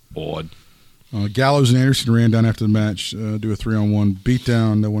 Odd. Gallows and Anderson ran down after the match, do a 3-on-1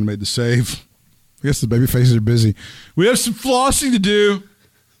 beatdown. No one made the save. I guess the baby faces are busy. We have some flossing to do.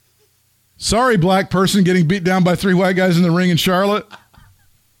 Sorry, black person getting beat down by 3 white guys in the ring in Charlotte.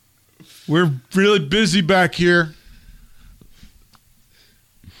 We're really busy back here.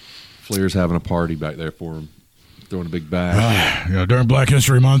 Flair's having a party back there for him. Throwing a big bag. During Black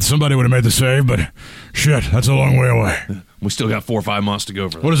History Month, somebody would have made the save, but shit, that's a long way away. We still got 4 or 5 months to go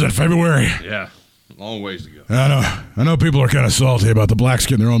for that. What is that, February? Yeah, long ways to go. I know people are kind of salty about the blacks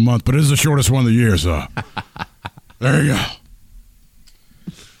getting their own month, but it is the shortest one of the year, so there you go.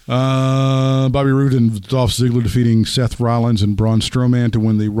 Bobby Roode and Dolph Ziggler defeating Seth Rollins and Braun Strowman to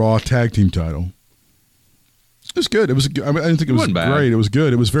win the Raw Tag Team title. It was good. I didn't think it was great. It was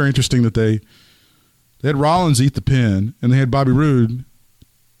good. It was very interesting that they had Rollins eat the pin, and they had Bobby Roode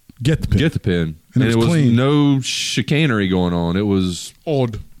get the pin. And it was clean. No chicanery going on. It was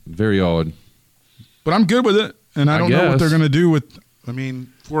odd. Very odd. But I'm good with it, and I don't know what they're going to do with. I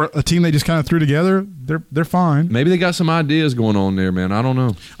mean, for a team they just kind of threw together, they're fine. Maybe they got some ideas going on there, man. I don't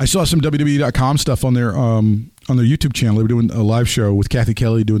know. I saw some WWE.com stuff on their YouTube channel. They were doing a live show with Kathy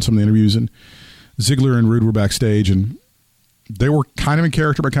Kelly, doing some of the interviews, and Ziggler and Roode were backstage, and they were kind of in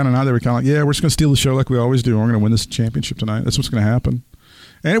character, but kind of not. They were kind of like, yeah, we're just going to steal the show like we always do. We're going to win this championship tonight. That's what's going to happen.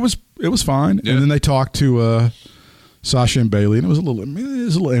 And it was fine. Yeah. And then they talked to Sasha and Bayley, and it was a little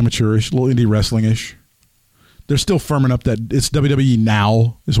amateurish, a little indie wrestling-ish. They're still firming up that it's WWE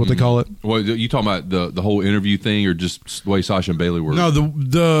now is what they call it. Well, you talking about the whole interview thing, or just the way Sasha and Bayley were? No,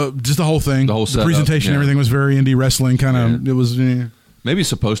 just the whole thing. The whole setup, presentation, everything was very indie wrestling kind of. Yeah. It was maybe it's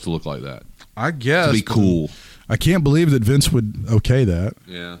supposed to look like that. I guess to be cool. I can't believe that Vince would okay that.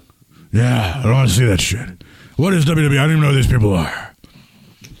 Yeah. Yeah, I don't want to see that shit. What is WWE? I don't even know who these people are.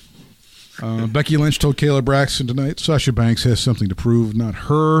 Becky Lynch told Kayla Braxton tonight Sasha Banks has something to prove, not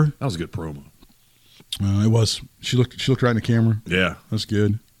her. That was a good promo. It was. She looked right in the camera. Yeah, that's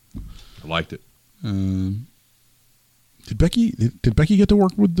good. I liked it. Did Becky get to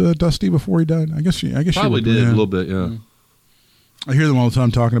work with Dusty before he died? I guess she probably did a little bit. Yeah. I hear them all the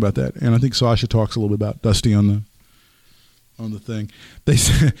time talking about that, and I think Sasha talks a little bit about Dusty on the thing. They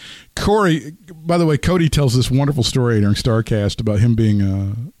said Corey. By the way, Cody tells this wonderful story during StarCast about him being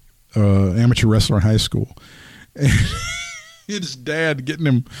an amateur wrestler in high school. And his dad getting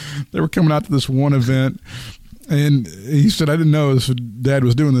him. They were coming out to this one event, and he said, "I didn't know his dad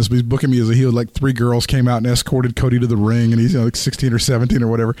was doing this, but he's booking me as a heel." Like 3 girls came out and escorted Cody to the ring, and he's like 16 or 17 or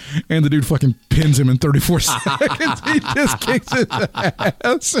whatever. And the dude fucking pins him in 34 seconds. He just kicks his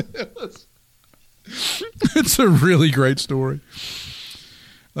ass. It's a really great story.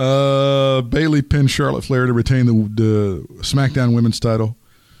 Bayley pinned Charlotte Flair to retain the SmackDown Women's title.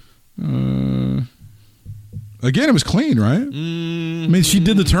 Again, it was clean, right? I mean, she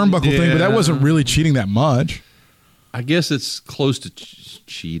did the turnbuckle thing, but that wasn't really cheating that much. I guess it's close to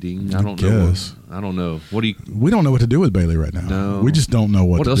cheating. I don't know. I don't know. What do you? We don't know what to do with Bayley right now. No, we just don't know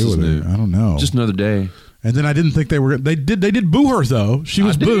what to do with her. I don't know. Just another day. And then I didn't think they were. They did boo her though. She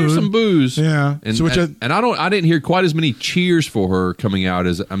was booed. Hear some boos. Yeah. And I didn't hear quite as many cheers for her coming out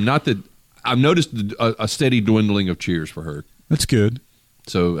as I've noticed a steady dwindling of cheers for her. That's good.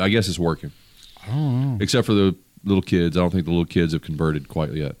 So I guess it's working. Oh. Except for the little kids. I don't think the little kids have converted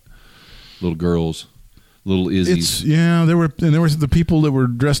quite yet. Little girls, little Izzies. There were the people that were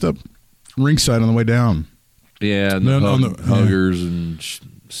dressed up ringside on the way down. Yeah, and the huggers and.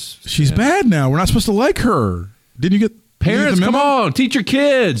 She's bad now. We're not supposed to like her. Didn't you get parents? Come on, teach your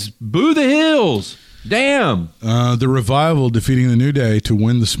kids. Boo the Hills. Damn. The Revival defeating the New Day to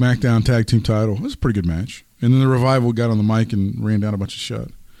win the SmackDown Tag Team title. It was a pretty good match. And then the Revival got on the mic and ran down a bunch of shit.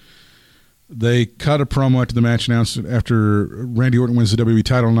 They cut a promo after the match, announced after Randy Orton wins the WWE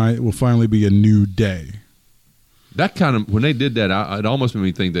title tonight, it will finally be a new day. That kind of, when they did that, it almost made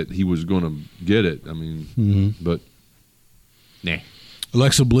me think that he was going to get it. I mean, but nah.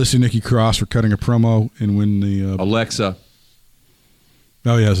 Alexa Bliss and Nikki Cross were cutting a promo and win the Alexa.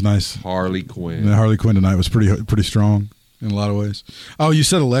 Oh yeah, it was nice. Harley Quinn. And Harley Quinn tonight was pretty strong in a lot of ways. Oh, you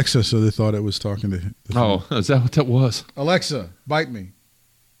said Alexa, so they thought it was talking to. Oh, is that what that was? Alexa, bite me.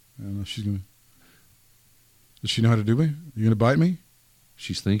 I don't know if she's gonna. Does she know how to do me? You gonna bite me?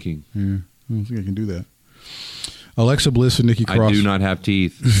 She's thinking. Yeah, I don't think I can do that. Alexa Bliss and Nikki Cross. I do not have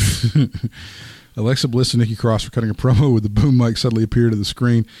teeth. Alexa Bliss and Nikki Cross were cutting a promo with the boom mic suddenly appeared on the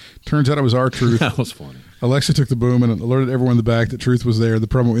screen. Turns out it was R-Truth. That was funny. Alexa took the boom and alerted everyone in the back that Truth was there. The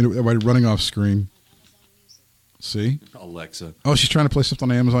promo, everybody running off screen. See? Alexa. Oh, she's trying to play something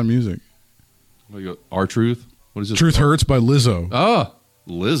on Amazon Music. R-Truth? What is this? Truth Hurts by Lizzo. Oh,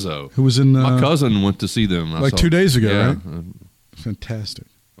 Lizzo. Who was in... my cousin went to see them. Like 2 days ago, right? Fantastic.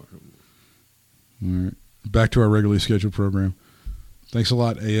 All right. Back to our regularly scheduled program. Thanks a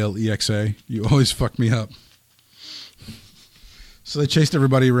lot, ALEXA. You always fuck me up. So they chased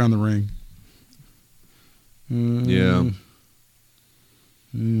everybody around the ring.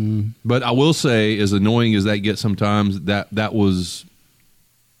 But I will say, as annoying as that gets sometimes, that was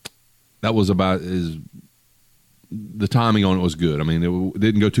about as the timing on it was good. I mean, it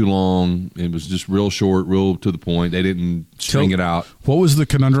didn't go too long. It was just real short, real to the point. They didn't string it out. What was the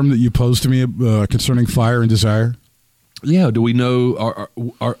conundrum that you posed to me concerning Fire and Desire? Yeah, do we know,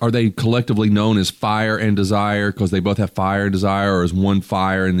 are they collectively known as Fire and Desire because they both have fire and desire, or is one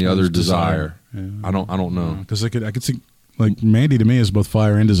fire and the other desire? Yeah. I don't know. Because I could see, like, Mandy to me is both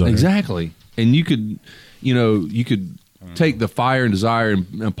fire and desire. Exactly. And you could take the fire and desire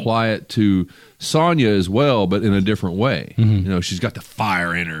and apply it to Sonya as well, but in a different way. Mm-hmm. She's got the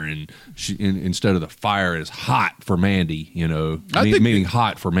fire in her, and instead of the fire is hot for Mandy. Meaning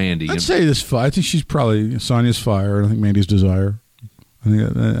hot for Mandy. I'd say this. I think she's probably Sonya's fire, and I think Mandy's desire. I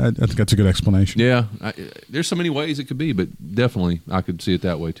think that's a good explanation. Yeah, there's so many ways it could be, but definitely I could see it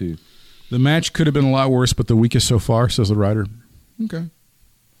that way too. The match could have been a lot worse, but the weakest so far, says the writer. Okay.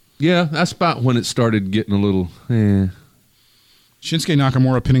 Yeah, that's about when it started getting a little. Shinsuke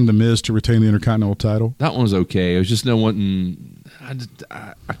Nakamura pinning The Miz to retain the Intercontinental title. That one was okay. It was just I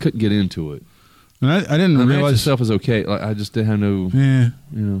couldn't get into it. And I didn't the realize match itself was okay. Like, I just didn't have no. Yeah.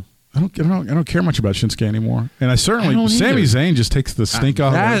 I don't care much about Shinsuke anymore. And I certainly Sami Zayn just takes the stink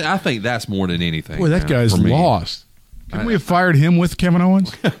off. I think that's more than anything. Boy, that guy's lost. Couldn't we have fired him with Kevin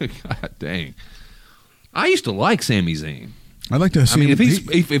Owens? God dang. I used to like Sami Zayn. I'd like to see. I mean,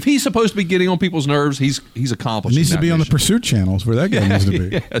 if he's supposed to be getting on people's nerves, he's accomplished. He needs to be on the Pursuit channels where that guy needs to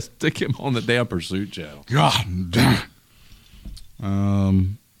be. Yes, stick him on the damn Pursuit channel. God damn.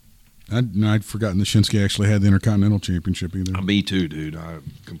 I'd forgotten that Shinsuke actually had the Intercontinental Championship either. Me too, dude. I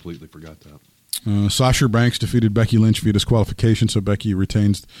completely forgot that. Sasha Banks defeated Becky Lynch via disqualification, so Becky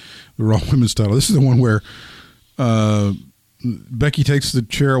retains the Raw Women's title. This is the one where Becky takes the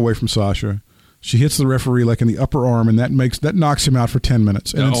chair away from Sasha. She hits the referee like in the upper arm, and that knocks him out for 10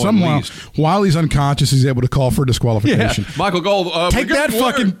 minutes. And then somehow, while he's unconscious, he's able to call for disqualification. Yeah. Michael Gold, take that,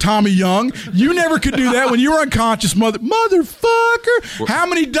 fucking Tommy Young. You never could do that when you were unconscious, motherfucker. How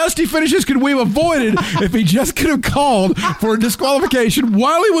many dusty finishes could we have avoided if he just could have called for a disqualification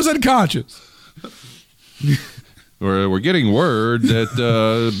while he was unconscious? We're getting word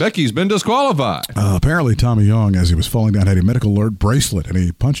that Becky's been disqualified. Apparently, Tommy Young, as he was falling down, had a medical alert bracelet, and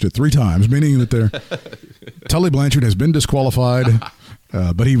he punched it 3 times, meaning that Tully Blanchard has been disqualified,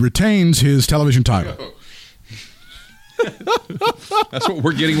 but he retains his television title. That's what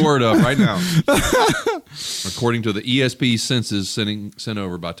we're getting word of right now, according to the ESP census sent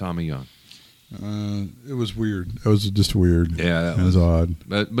over by Tommy Young. It was weird. It was just weird. Yeah, it was odd.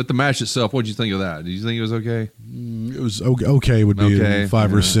 But the match itself, what did you think of that? Did you think it was okay? It was okay. Would be okay.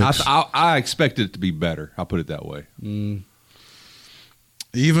 5 or 6. I expected it to be better. I'll put it that way.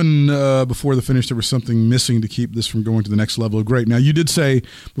 Even before the finish, there was something missing to keep this from going to the next level of great. Now, you did say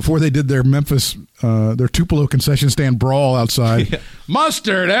before they did their Memphis, their Tupelo concession stand brawl outside,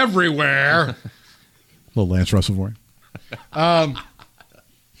 mustard everywhere. Little Lance Russell for you.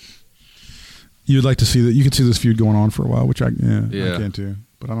 You'd like to see that. You could see this feud going on for a while, which I can too.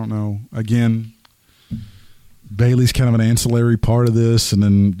 But I don't know. Again, Bayley's kind of an ancillary part of this, and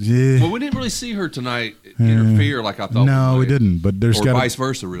then well, we didn't really see her tonight interfere like I thought. No, we didn't. But there's got vice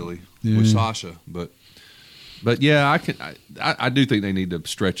versa, really, with Sasha. But yeah, I do think they need to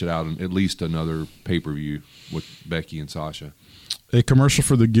stretch it out at least another pay-per-view with Becky and Sasha. A commercial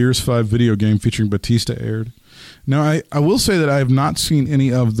for the Gears 5 video game featuring Batista aired. Now, I will say that I have not seen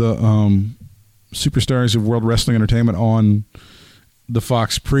any of the Superstars of World Wrestling Entertainment on the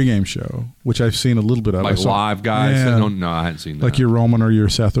Fox pregame show, which I've seen a little bit of. Like live guys? Yeah. No, I hadn't seen that. Like your Roman or your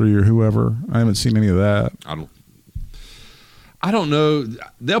Seth or your whoever. I haven't seen any of that. I don't know.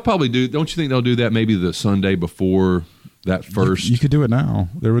 They'll probably do. Don't you think they'll do that maybe the Sunday before that first? You could do it now.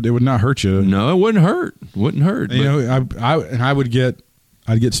 It would not hurt you. No, it wouldn't hurt. Wouldn't hurt. You know,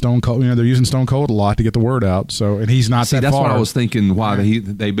 I'd get Stone Cold. You know, they're using Stone Cold a lot to get the word out. So, and he's not that that's far. What I was thinking. Why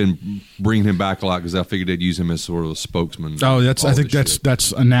they've been bringing him back a lot because I figured they'd use him as sort of a spokesman. Oh, I think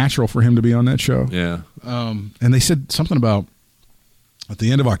that's a natural for him to be on that show. Yeah. And they said something about at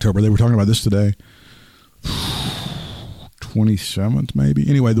the end of October. They were talking about this today. 27th, maybe.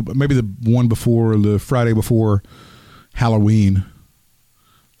 Anyway, maybe the one before the Friday before Halloween.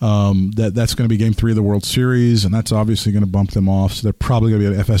 That's going to be Game 3 of the World Series, and that's obviously going to bump them off. So they're probably going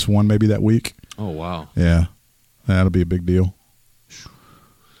to be at FS1 maybe that week. Oh wow! Yeah, that'll be a big deal.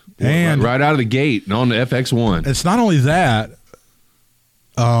 Well, and right out of the gate and on the FX1. It's not only that.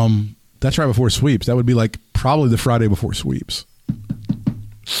 That's right before Sweeps. That would be like probably the Friday before Sweeps.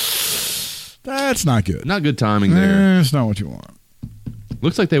 That's not good. Not good timing there. It's not what you want.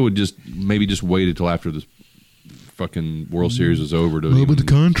 Looks like they would just wait until after the fucking World Series is over to. Well, but the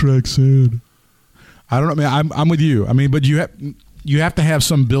contract said. I don't know. I mean, I'm with you. I mean, but you have you have to have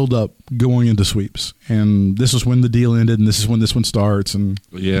some build up going into sweeps, and this is when the deal ended, and this is when this one starts, and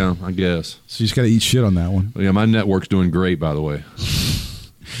Yeah, I guess. so you just got to eat shit on that one. Yeah, my network's doing great, by the way.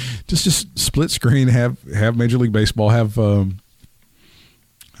 Just split screen, have Major League Baseball, have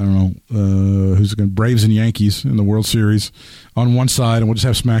I don't know who's going Braves and Yankees in the World Series on one side, and we'll just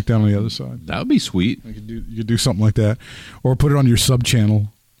have SmackDown on the other side. That would be sweet. You could do something like that, or put it on your sub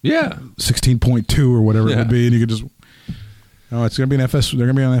channel. Yeah. 16.2 or whatever it Yeah. would be, and you could just. Oh, it's going to be an FS. They're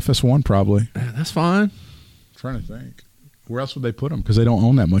going to be on FS1 probably. That's fine. I'm trying to think. Where else would they put them? Because they don't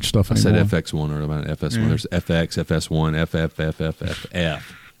own that much stuff I anymore. said FX1 or about FS1. Yeah. There's FX, FS1, FF.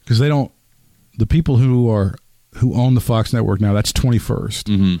 Because they don't. The people who own the Fox network now, that's 21st,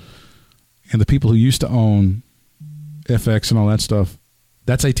 Mm-hmm. and the people who used to own FX and all that stuff,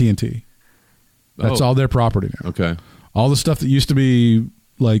 that's AT&T. That's all their property now. Okay. All the stuff that used to be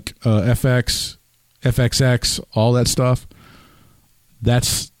like FX, FXX, all that stuff,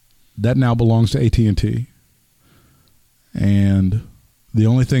 that now belongs to AT&T. And the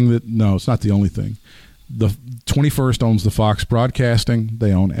only thing it's not the only thing. The 21st owns the Fox Broadcasting.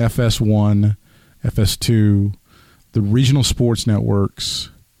 They own FS1, FS2, the regional sports networks,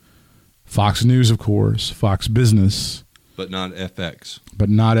 Fox News, of course, Fox Business, But not FX. but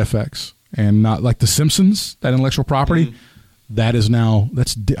not FX, and not like The Simpsons, that intellectual property. Mm-hmm. That is now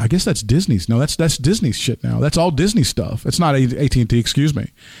I guess that's Disney's. No, that's Disney's shit now. That's all Disney stuff. It's not AT&T. Excuse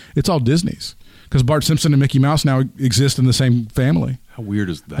me. It's all Disney's because Bart Simpson and Mickey Mouse now exist in the same family. How weird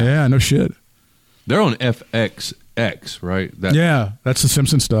is that? Yeah, no shit. They're on FXX, right? Yeah, that's the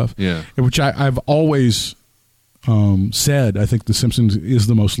Simpson stuff. Yeah. Which I've always said. I think The Simpsons is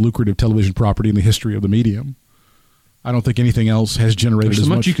the most lucrative television property in the history of the medium. I don't think anything else has generated There's as so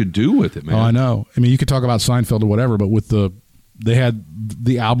much. much you could do with it, man. Oh, I know. I mean, you could talk about Seinfeld or whatever, but they had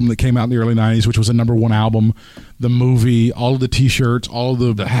the album that came out in the early 90s, which was a #1 album, the movie, all of the T-shirts, all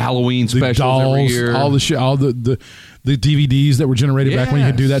of the Halloween the specials dolls, every year. all the shit, all the DVDs that were generated back when you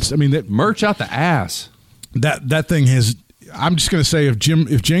could do that. I mean, merch out the ass. that thing has. I'm just going to say if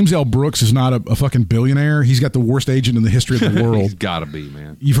James L. Brooks is not a fucking billionaire, he's got the worst agent in the history of the He's world. got to be,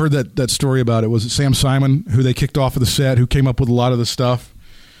 man. You've heard that story about it. Was it Sam Simon who they kicked off of the set, who came up with a lot of the stuff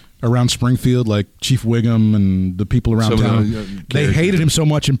around Springfield, like Chief Wiggum and the people around town? They hated him so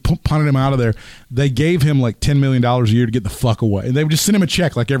much and punted him out of there. They gave him like $10 million a year to get the fuck away. And they would just send him a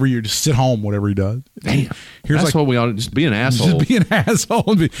check like every year, just sit home, whatever he does. Damn. Here's That's like, what we ought to just be an asshole. just be an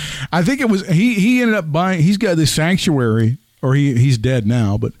asshole. I think it was he ended up buying. He's got this sanctuary, or he's dead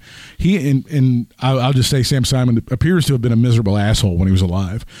now. But I'll just say Sam Simon appears to have been a miserable asshole when he was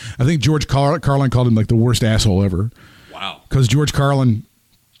alive. I think George Carlin called him like the worst asshole ever. Wow. Because George Carlin,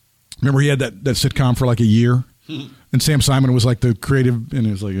 remember he had that sitcom for like a year, and Sam Simon was like the creative, and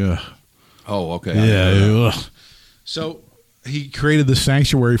it was like, ugh. Oh, okay. Yeah. Ugh. So he created this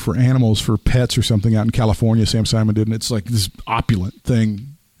sanctuary for animals, for pets or something out in California. Sam Simon did, and it's like this opulent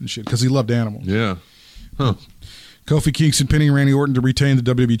thing and shit because he loved animals. Yeah. Huh. Kofi Kingston pinning Randy Orton to retain the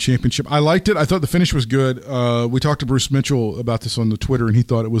WWE Championship. I liked it. I thought the finish was good. We talked to Bruce Mitchell about this on the Twitter, and he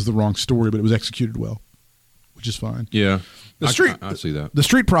thought it was the wrong story, but it was executed well, which is fine. Yeah. The I see that. The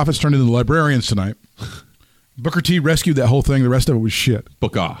Street Profits turned into the Librarians tonight. Booker T rescued that whole thing. The rest of it was shit.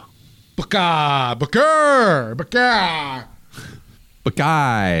 Booker. Booker.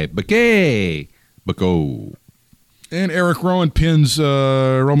 Bucko. And Eric Rowan pins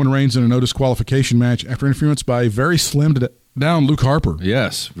Roman Reigns in a no disqualification match after interference by a very slimmed down Luke Harper.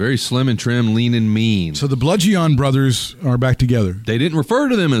 Yes. Very slim and trim, lean and mean. So the Bludgeon brothers are back together. They didn't refer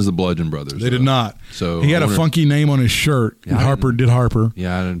to them as the Bludgeon Brothers. They did not. So he had a funky name on his shirt. Yeah, and Harper did Harper.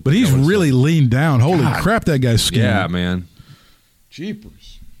 Yeah, I didn't. But he's really leaned down. Holy God. crap, that guy's skinny. Yeah, man.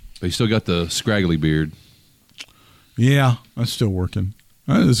 Jeepers. But he still got the scraggly beard. Yeah, that's still working.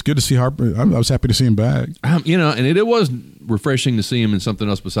 It's good to see Harper. I was happy to see him back. And it was refreshing to see him in something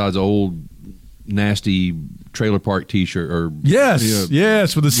else besides old nasty trailer park T-shirt or Yes,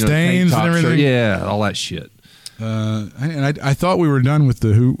 with the stains and everything. Shirt. Yeah, all that shit. And I thought we were done with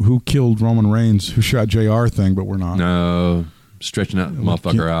the who killed Roman Reigns, who shot JR thing, but we're not. No, stretching that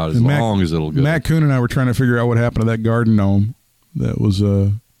motherfucker out as long as it'll go. Matt Kuhn and I were trying to figure out what happened to that garden gnome that was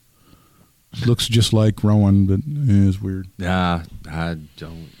looks just like Rowan, but it is weird. Yeah, I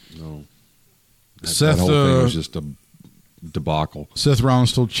don't know. Seth, that whole thing was just a debacle. Seth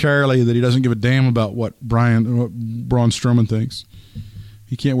Rollins told Charlie that he doesn't give a damn about what Braun Strowman thinks.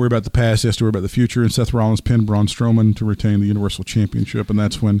 He can't worry about the past; he has to worry about the future. And Seth Rollins pinned Braun Strowman to retain the Universal Championship, and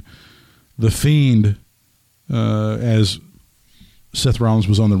that's when the Fiend, as Seth Rollins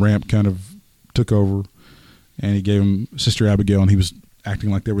was on the ramp, kind of took over, and he gave him Sister Abigail, and he was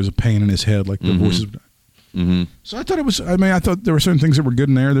acting like there was a pain in his head, like the voices. So I thought it was. I mean, I thought there were certain things that were good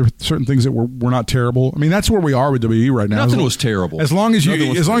in there. There were certain things that were not terrible. I mean, that's where we are with WWE right now. Nothing was terrible. As long as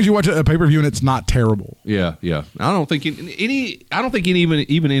you watch a pay-per-view and it's not terrible. Yeah. I don't think any. I don't think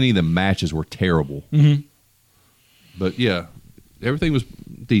even any of the matches were terrible. But yeah, everything was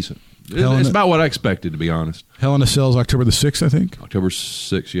decent. It's about what I expected, to be honest. Hell in a Cell's October the 6th, I think. October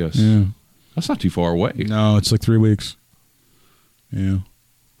 6th, yes. Yeah. That's not too far away. No, it's like 3 weeks. Yeah.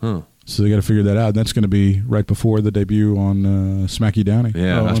 Huh. So they got to figure that out. That's going to be right before the debut on Smacky Downey.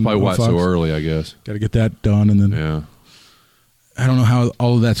 Yeah, that's probably why it's so early, I guess. Got to get that done, and then I don't know how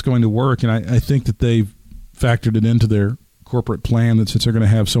all of that's going to work. And I think that they've factored it into their corporate plan that since they're going to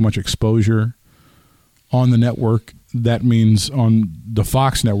have so much exposure on the network, that means on the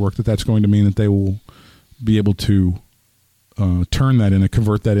Fox network that's going to mean that they will be able to turn that in and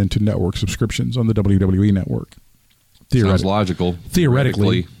convert that into network subscriptions on the WWE network. Sounds logical.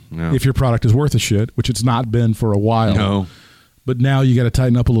 Theoretically, if your product is worth a shit, which it's not been for a while. No. But now you got to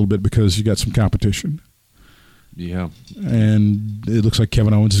tighten up a little bit because you got some competition. Yeah. And it looks like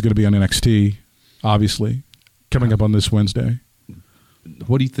Kevin Owens is going to be on NXT, obviously, coming up on this Wednesday.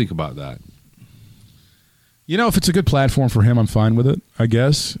 What do you think about that? You know, if it's a good platform for him, I'm fine with it, I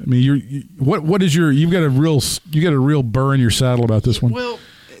guess. I mean, what is you've got a real burr in your saddle about this one. Well,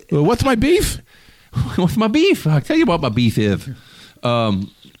 what's my beef? What's my beef? I'll tell you what my beef is. I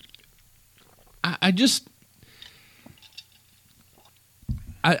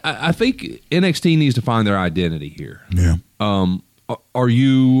think NXT needs to find their identity here. Yeah. Are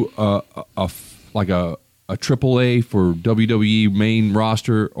you a AAA for WWE main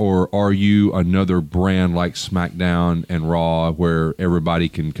roster, or are you another brand like SmackDown and Raw where everybody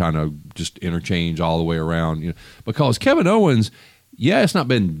can kind of just interchange all the way around? You know, because Kevin Owens, it's not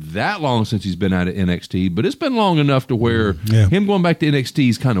been that long since he's been out of NXT, but it's been long enough to where him going back to NXT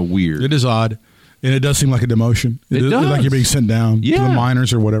is kind of weird. It is odd, and it does seem like a demotion. It does. Like you're being sent down to the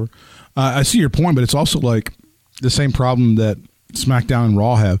minors or whatever. I see your point, but it's also like the same problem that SmackDown and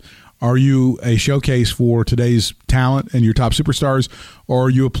Raw have. Are you a showcase for today's talent and your top superstars, or are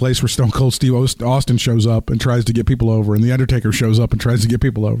you a place where Stone Cold Steve Austin shows up and tries to get people over, and The Undertaker shows up and tries to get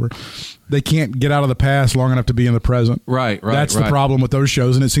people over? They can't get out of the past long enough to be in the present. Right. That's the problem with those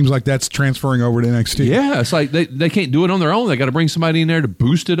shows, and it seems like that's transferring over to NXT. Yeah, it's like they can't do it on their own. They got to bring somebody in there to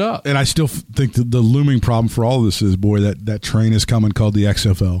boost it up. And I still think that the looming problem for all of this is, boy, that train is coming called the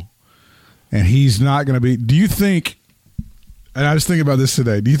XFL. And he's not going to be – do you think – and I was thinking about this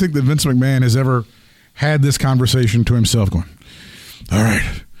today. Do you think that Vince McMahon has ever had this conversation to himself going, all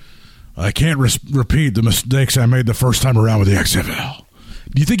right, I can't repeat the mistakes I made the first time around with the XFL?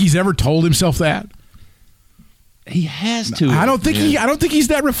 Do you think he's ever told himself that? He has to. I don't think he's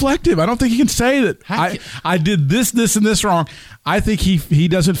that reflective. I don't think he can say that I did this, and this wrong. I think he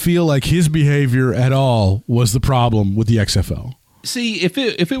doesn't feel like his behavior at all was the problem with the XFL. See, if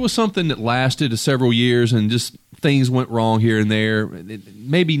it was something that lasted several years and just things went wrong here and there,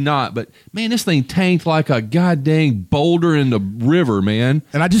 maybe not. But man, this thing tanked like a goddamn boulder in the river, man.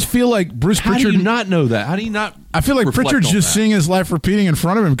 And I just feel like Bruce Pritchard. How do you not know that? How do you not? I feel like Pritchard's just seeing his life repeating in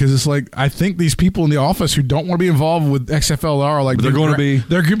front of him, because it's like I think these people in the office who don't want to be involved with XFL are like they're going to be.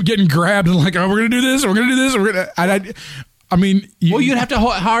 They're getting grabbed and like, oh, we're going to do this. We're going to do this. We're going to. I mean, you'd have to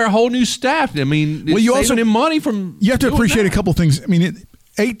hire a whole new staff. I mean, you also saving him money from. You have to appreciate a couple things. I mean,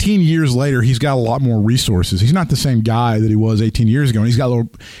 18 years later, he's got a lot more resources. He's not the same guy that he was 18 years ago. And he's got a little.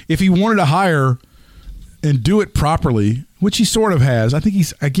 If he wanted to hire and do it properly, which he sort of has, I think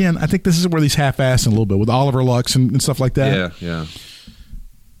he's again. I think this is where he's half-assing a little bit with Oliver Lux and stuff like that. Yeah.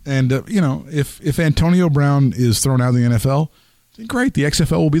 And if Antonio Brown is thrown out of the NFL. Great, the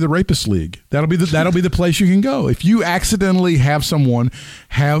XFL will be the rapist league. That'll be the place you can go. If you accidentally have someone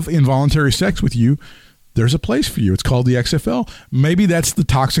have involuntary sex with you, there's a place for you. It's called the XFL. Maybe that's the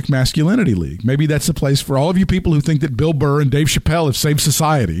toxic masculinity league. Maybe that's the place for all of you people who think that Bill Burr and Dave Chappelle have saved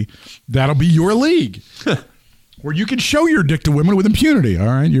society. That'll be your league. Where you can show your dick to women with impunity. All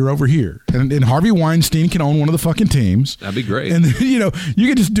right, you're over here. And Harvey Weinstein can own one of the fucking teams. That'd be great. And you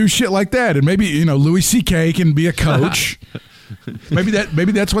can just do shit like that. And maybe, Louis C.K. can be a coach. Maybe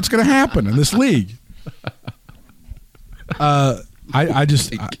that's what's going to happen in this league. I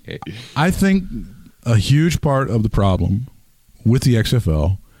think a huge part of the problem with the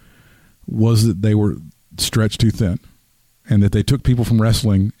XFL was that they were stretched too thin, and that they took people from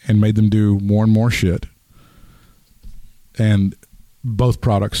wrestling and made them do more and more shit, and both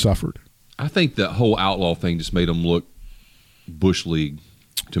products suffered. I think that whole outlaw thing just made them look Bush League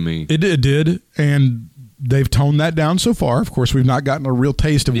to me. It did, and they've toned that down so far. Of course, we've not gotten a real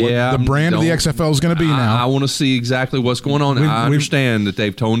taste of what the brand of the XFL is going to be now. I want to see exactly what's going on. I understand that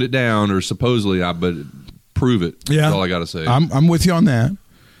they've toned it down, or supposedly, but prove it. Yeah. That's all I got to say. I'm with you on that.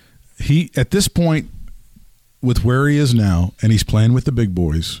 He, at this point, with where he is now, and he's playing with the big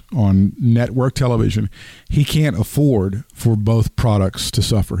boys on network television, he can't afford for both products to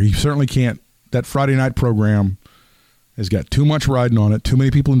suffer. He certainly can't. That Friday night program has got too much riding on it, too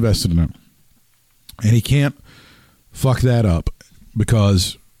many people invested in it, and he can't fuck that up,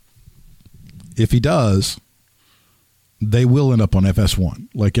 because if he does, they will end up on FS1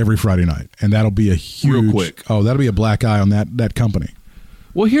 like every Friday night, and that'll be a huge, real quick. Oh, that'll be a black eye on that company.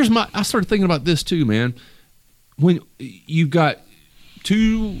 Well, I started thinking about this too, man. When you've got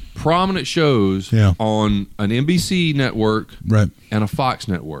two prominent shows on an NBC network and a Fox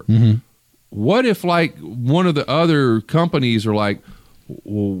network, what if like one of the other companies are like,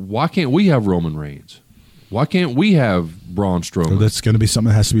 well, why can't we have Roman Reigns? Why can't we have Braun Strowman? So that's going to be something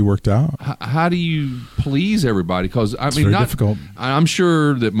that has to be worked out. How do you please everybody? Because It's very difficult. I'm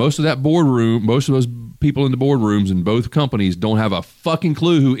sure that most of those people in the boardrooms in both companies don't have a fucking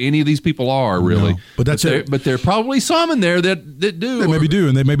clue who any of these people are, really. No, but that's it. But there are probably some in there that do. They maybe do,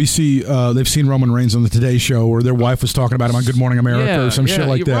 and they maybe see they've seen Roman Reigns on the Today Show, or their wife was talking about him on Good Morning America, or some shit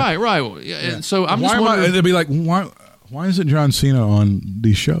like that. Right. Yeah. So I'm just wondering. They'll be like, why isn't John Cena on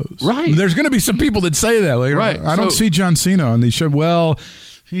these shows? Right. There's going to be some people that say that. Like, right. I don't see John Cena on these shows. Well,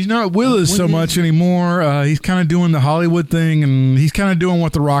 he's not with us so much anymore. He's kind of doing the Hollywood thing, and he's kind of doing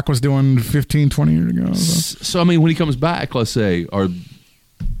what The Rock was doing 15, 20 years ago. So I mean, when he comes back, let's say,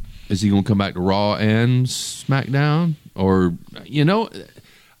 is he going to come back to Raw and SmackDown? Or,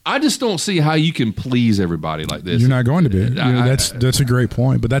 I just don't see how you can please everybody like this. You're not going to be. That's a great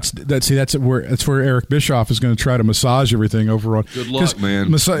point. But that's where Eric Bischoff is going to try to massage everything over on. Good luck, man.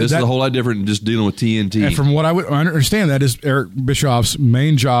 This is a whole lot different than just dealing with TNT. And from what I understand, that is Eric Bischoff's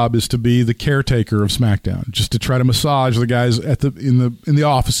main job is to be the caretaker of SmackDown, just to try to massage the guys in the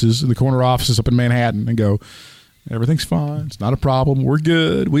offices, in the corner offices up in Manhattan, and go, everything's fine. It's not a problem. We're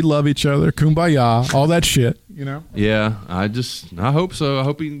good. We love each other. Kumbaya. All that shit. Yeah. I hope so. I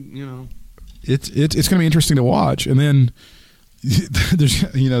hope he. It's going to be interesting to watch. And then there's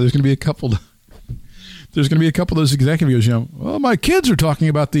going to be a couple. There's going to be a couple of those executives. Well, my kids are talking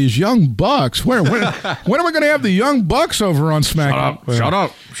about these young bucks. When am I going to have the young bucks over on SmackDown? Shut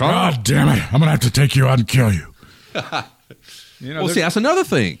up! God damn it! I'm going to have to take you out and kill you. Well, see, that's another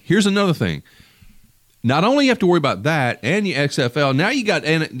thing. Here's another thing. Not only you have to worry about that and your XFL, now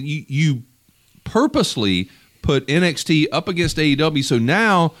you purposely put NXT up against AEW, so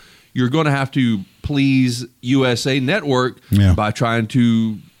now you're going to have to please USA Network by trying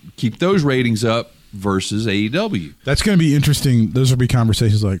to keep those ratings up versus AEW. That's going to be interesting. Those will be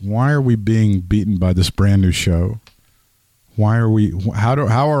conversations like, why are we being beaten by this brand new show? Why are we? How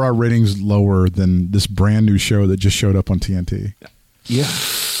are our ratings lower than this brand new show that just showed up on TNT? Yeah.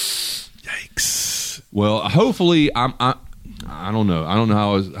 Yikes. Well, hopefully, I don't know. I don't know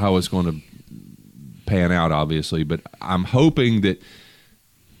how it's going to pan out, obviously, but I'm hoping that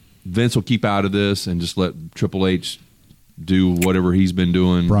Vince will keep out of this and just let Triple H do whatever he's been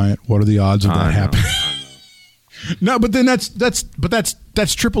doing. Bryant, what are the odds of that happening? No, but then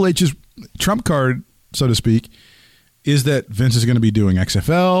that's Triple H's trump card, so to speak, is that Vince is going to be doing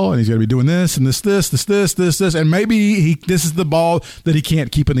XFL and he's going to be doing this and this, and maybe this is the ball that he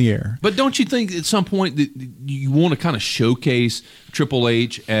can't keep in the air. But don't you think at some point that you want to kind of showcase Triple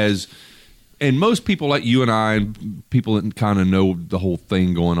H as, and most people like you and I and people that kind of know the whole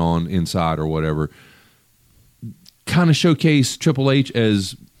thing going on inside or whatever, kind of showcase Triple H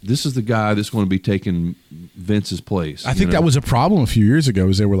as this is the guy that's going to be taking Vince's place. I think that was a problem a few years ago,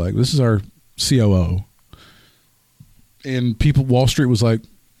 is they were like, this is our COO. And Wall Street was like,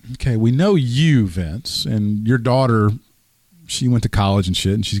 okay, we know you, Vince, and your daughter, she went to college and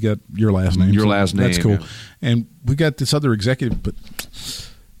shit, and she's got your last name. That's cool. Yeah. And we got this other executive, but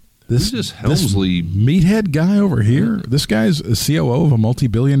this Helmsley meathead guy over here, this guy's a COO of a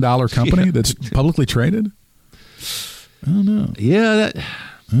multi-billion-dollar company that's publicly traded. I don't know. Yeah,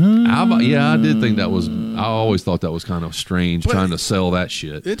 I did think that was. I always thought that was kind of strange, trying to sell that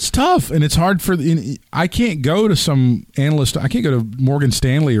shit. It's tough, and it's hard I can't go to some analyst. I can't go to Morgan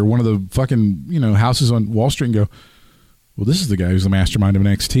Stanley or one of the fucking houses on Wall Street and go, well, this is the guy who's the mastermind of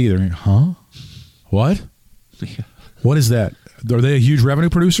NXT. They're like, huh? What? Yeah. What is that? Are they a huge revenue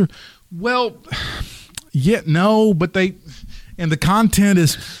producer? Well, yeah, no, but and the content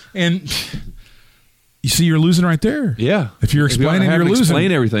is, and you see, you're losing right there. Yeah. If you're explaining, you're losing.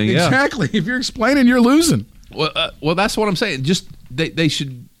 Explain everything. Yeah. Exactly. If you're explaining, you're losing. Well, that's what I'm saying. Just they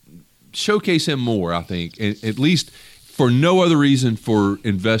should showcase him more. I think, at least for no other reason for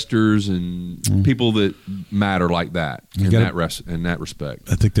investors and people that matter like that in that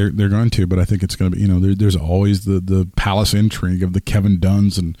respect. I think they're going to, but I think it's going to be, there's always the palace intrigue of the Kevin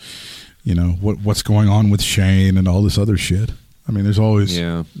Dunns and, what's going on with Shane and all this other shit. I mean, there's always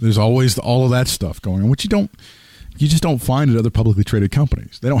all of that stuff going on, which you just don't find at other publicly traded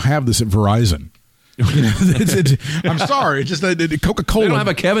companies. They don't have this at Verizon. I'm sorry. It's just that Coca-Cola. They don't have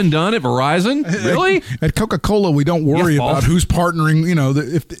a Kevin Dunn at Verizon? Really? At Coca-Cola, we don't worry about who's partnering.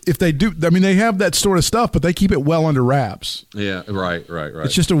 If they do, I mean, they have that sort of stuff, but they keep it well under wraps. Yeah, right.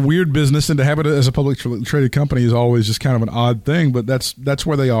 It's just a weird business, and to have it as a publicly traded company is always just kind of an odd thing. But that's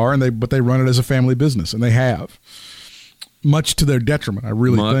where they are, but they run it as a family business, and they have. Much to their detriment, I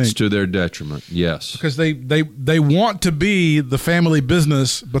really think. Much to their detriment, yes. Because they want to be the family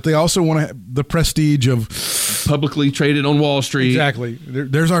business, but they also want to have the prestige of publicly traded on Wall Street. Exactly.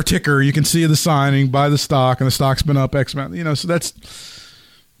 There's our ticker. You can see the signing, buy the stock, and the stock's been up X amount. So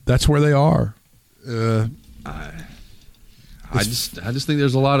that's where they are. I just think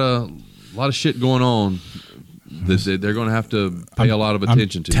there's a lot of shit going on that they're going to have to pay a lot of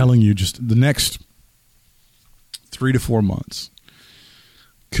attention to. I'm telling you, just the next 3 to 4 months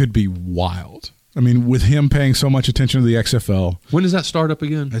could be wild. I mean, with him paying so much attention to the XFL. When does that start up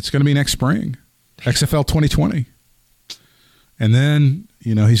again? It's going to be next spring. XFL 2020. And then,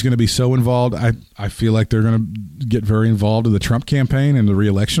 he's going to be so involved. I feel like they're going to get very involved in the Trump campaign and the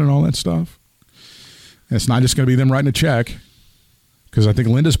re-election and all that stuff. And it's not just going to be them writing a check, because I think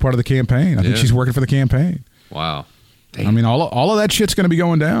Linda's part of the campaign. I think she's working for the campaign. Wow. Damn. I mean, all of that shit's going to be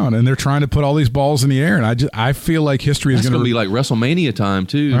going down, and they're trying to put all these balls in the air. And I feel like history is going to be like WrestleMania time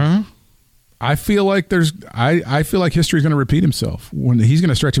too. Uh-huh. I feel like I feel like history is going to repeat himself. When he's going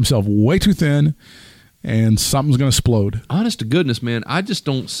to stretch himself way too thin, and something's going to explode. Honest to goodness, man, I just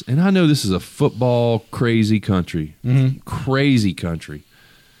don't. And I know this is a football crazy country, crazy country,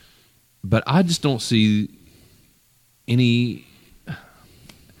 but I just don't see any.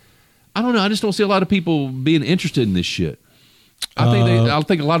 I don't know. I just don't see a lot of people being interested in this shit. I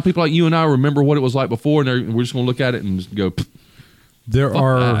think a lot of people like you and I remember what it was like before, and we're just going to look at it and just go.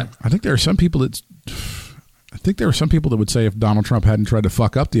 I think there are some people that would say if Donald Trump hadn't tried to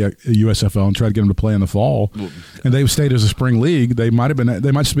fuck up the USFL and tried to get them to play in the fall, and they stayed as a spring league, they might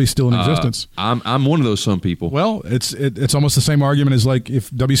be still in existence. I'm one of those some people. Well, it's almost the same argument as like if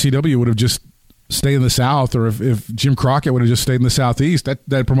WCW would have just stay in the South, or if Jim Crockett would have just stayed in the Southeast,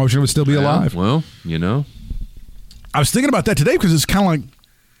 that promotion would still be alive. Well, I was thinking about that today because it's kind of like,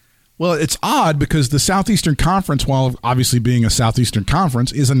 well, it's odd because the Southeastern Conference, while obviously being a Southeastern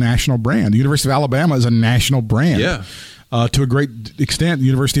Conference, is a national brand. The University of Alabama is a national brand. Yeah. To a great extent, the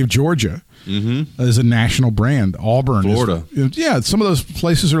University of Georgia is a national brand. Auburn. Florida. Some of those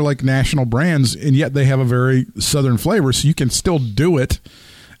places are like national brands, and yet they have a very Southern flavor, so you can still do it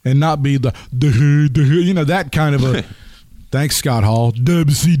and not be the that kind of a thanks, Scott Hall.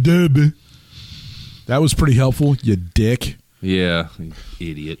 WCW. That was pretty helpful, you dick. Yeah,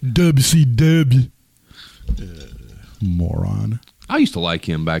 idiot. WCW. Moron. I used to like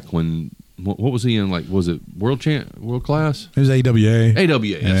him back when, what was he in, like, was it World Class? It was AWA.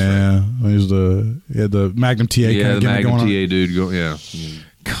 AWA, that's right. He had the Magnum TA kind of the Magnum going TA dude.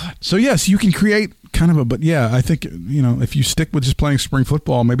 God. So, yes, you can create kind of but I think, if you stick with just playing spring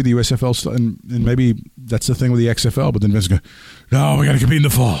football, maybe the USFL, and maybe that's the thing with the XFL, but then Vince goes, no, we got to compete in the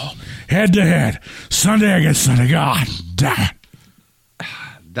fall. Head to head. Sunday against Sunday. God damn it.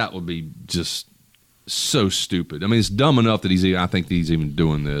 That would be just so stupid. I mean, it's dumb enough that I think he's even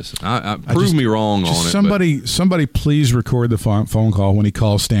doing this. Prove me wrong on it. Somebody please record the phone call when he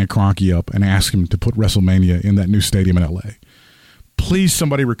calls Stan Kroenke up and ask him to put WrestleMania in that new stadium in L.A. Please,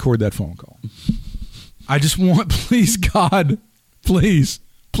 somebody record that phone call. I just want, please, God, please,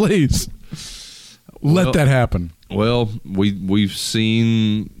 let that happen. Well, we've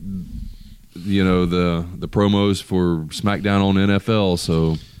seen, the promos for SmackDown on NFL,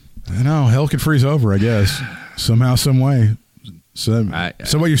 so I know hell could freeze over, I guess, somehow, some way. So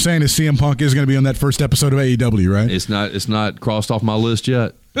what you're saying is CM Punk is going to be on that first episode of AEW, right? It's not crossed off my list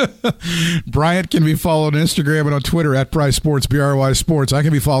yet. Bryant can be followed on Instagram and on Twitter at Bry Sports, BRY Sports. I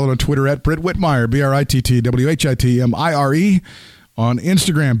can be followed on Twitter at Britt Whitmire, BRITTWHITMIRE. On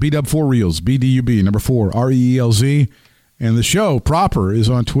Instagram, BW4Reels, BDUB, number 4, REELZ. And the show proper is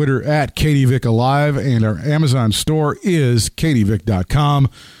on Twitter at KatieVicAlive, and our Amazon store is katievic.com.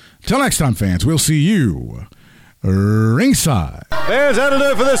 Till next time, fans, we'll see you ringside. Bears, that'll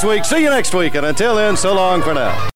do it for this week. See you next week, and until then, so long for now.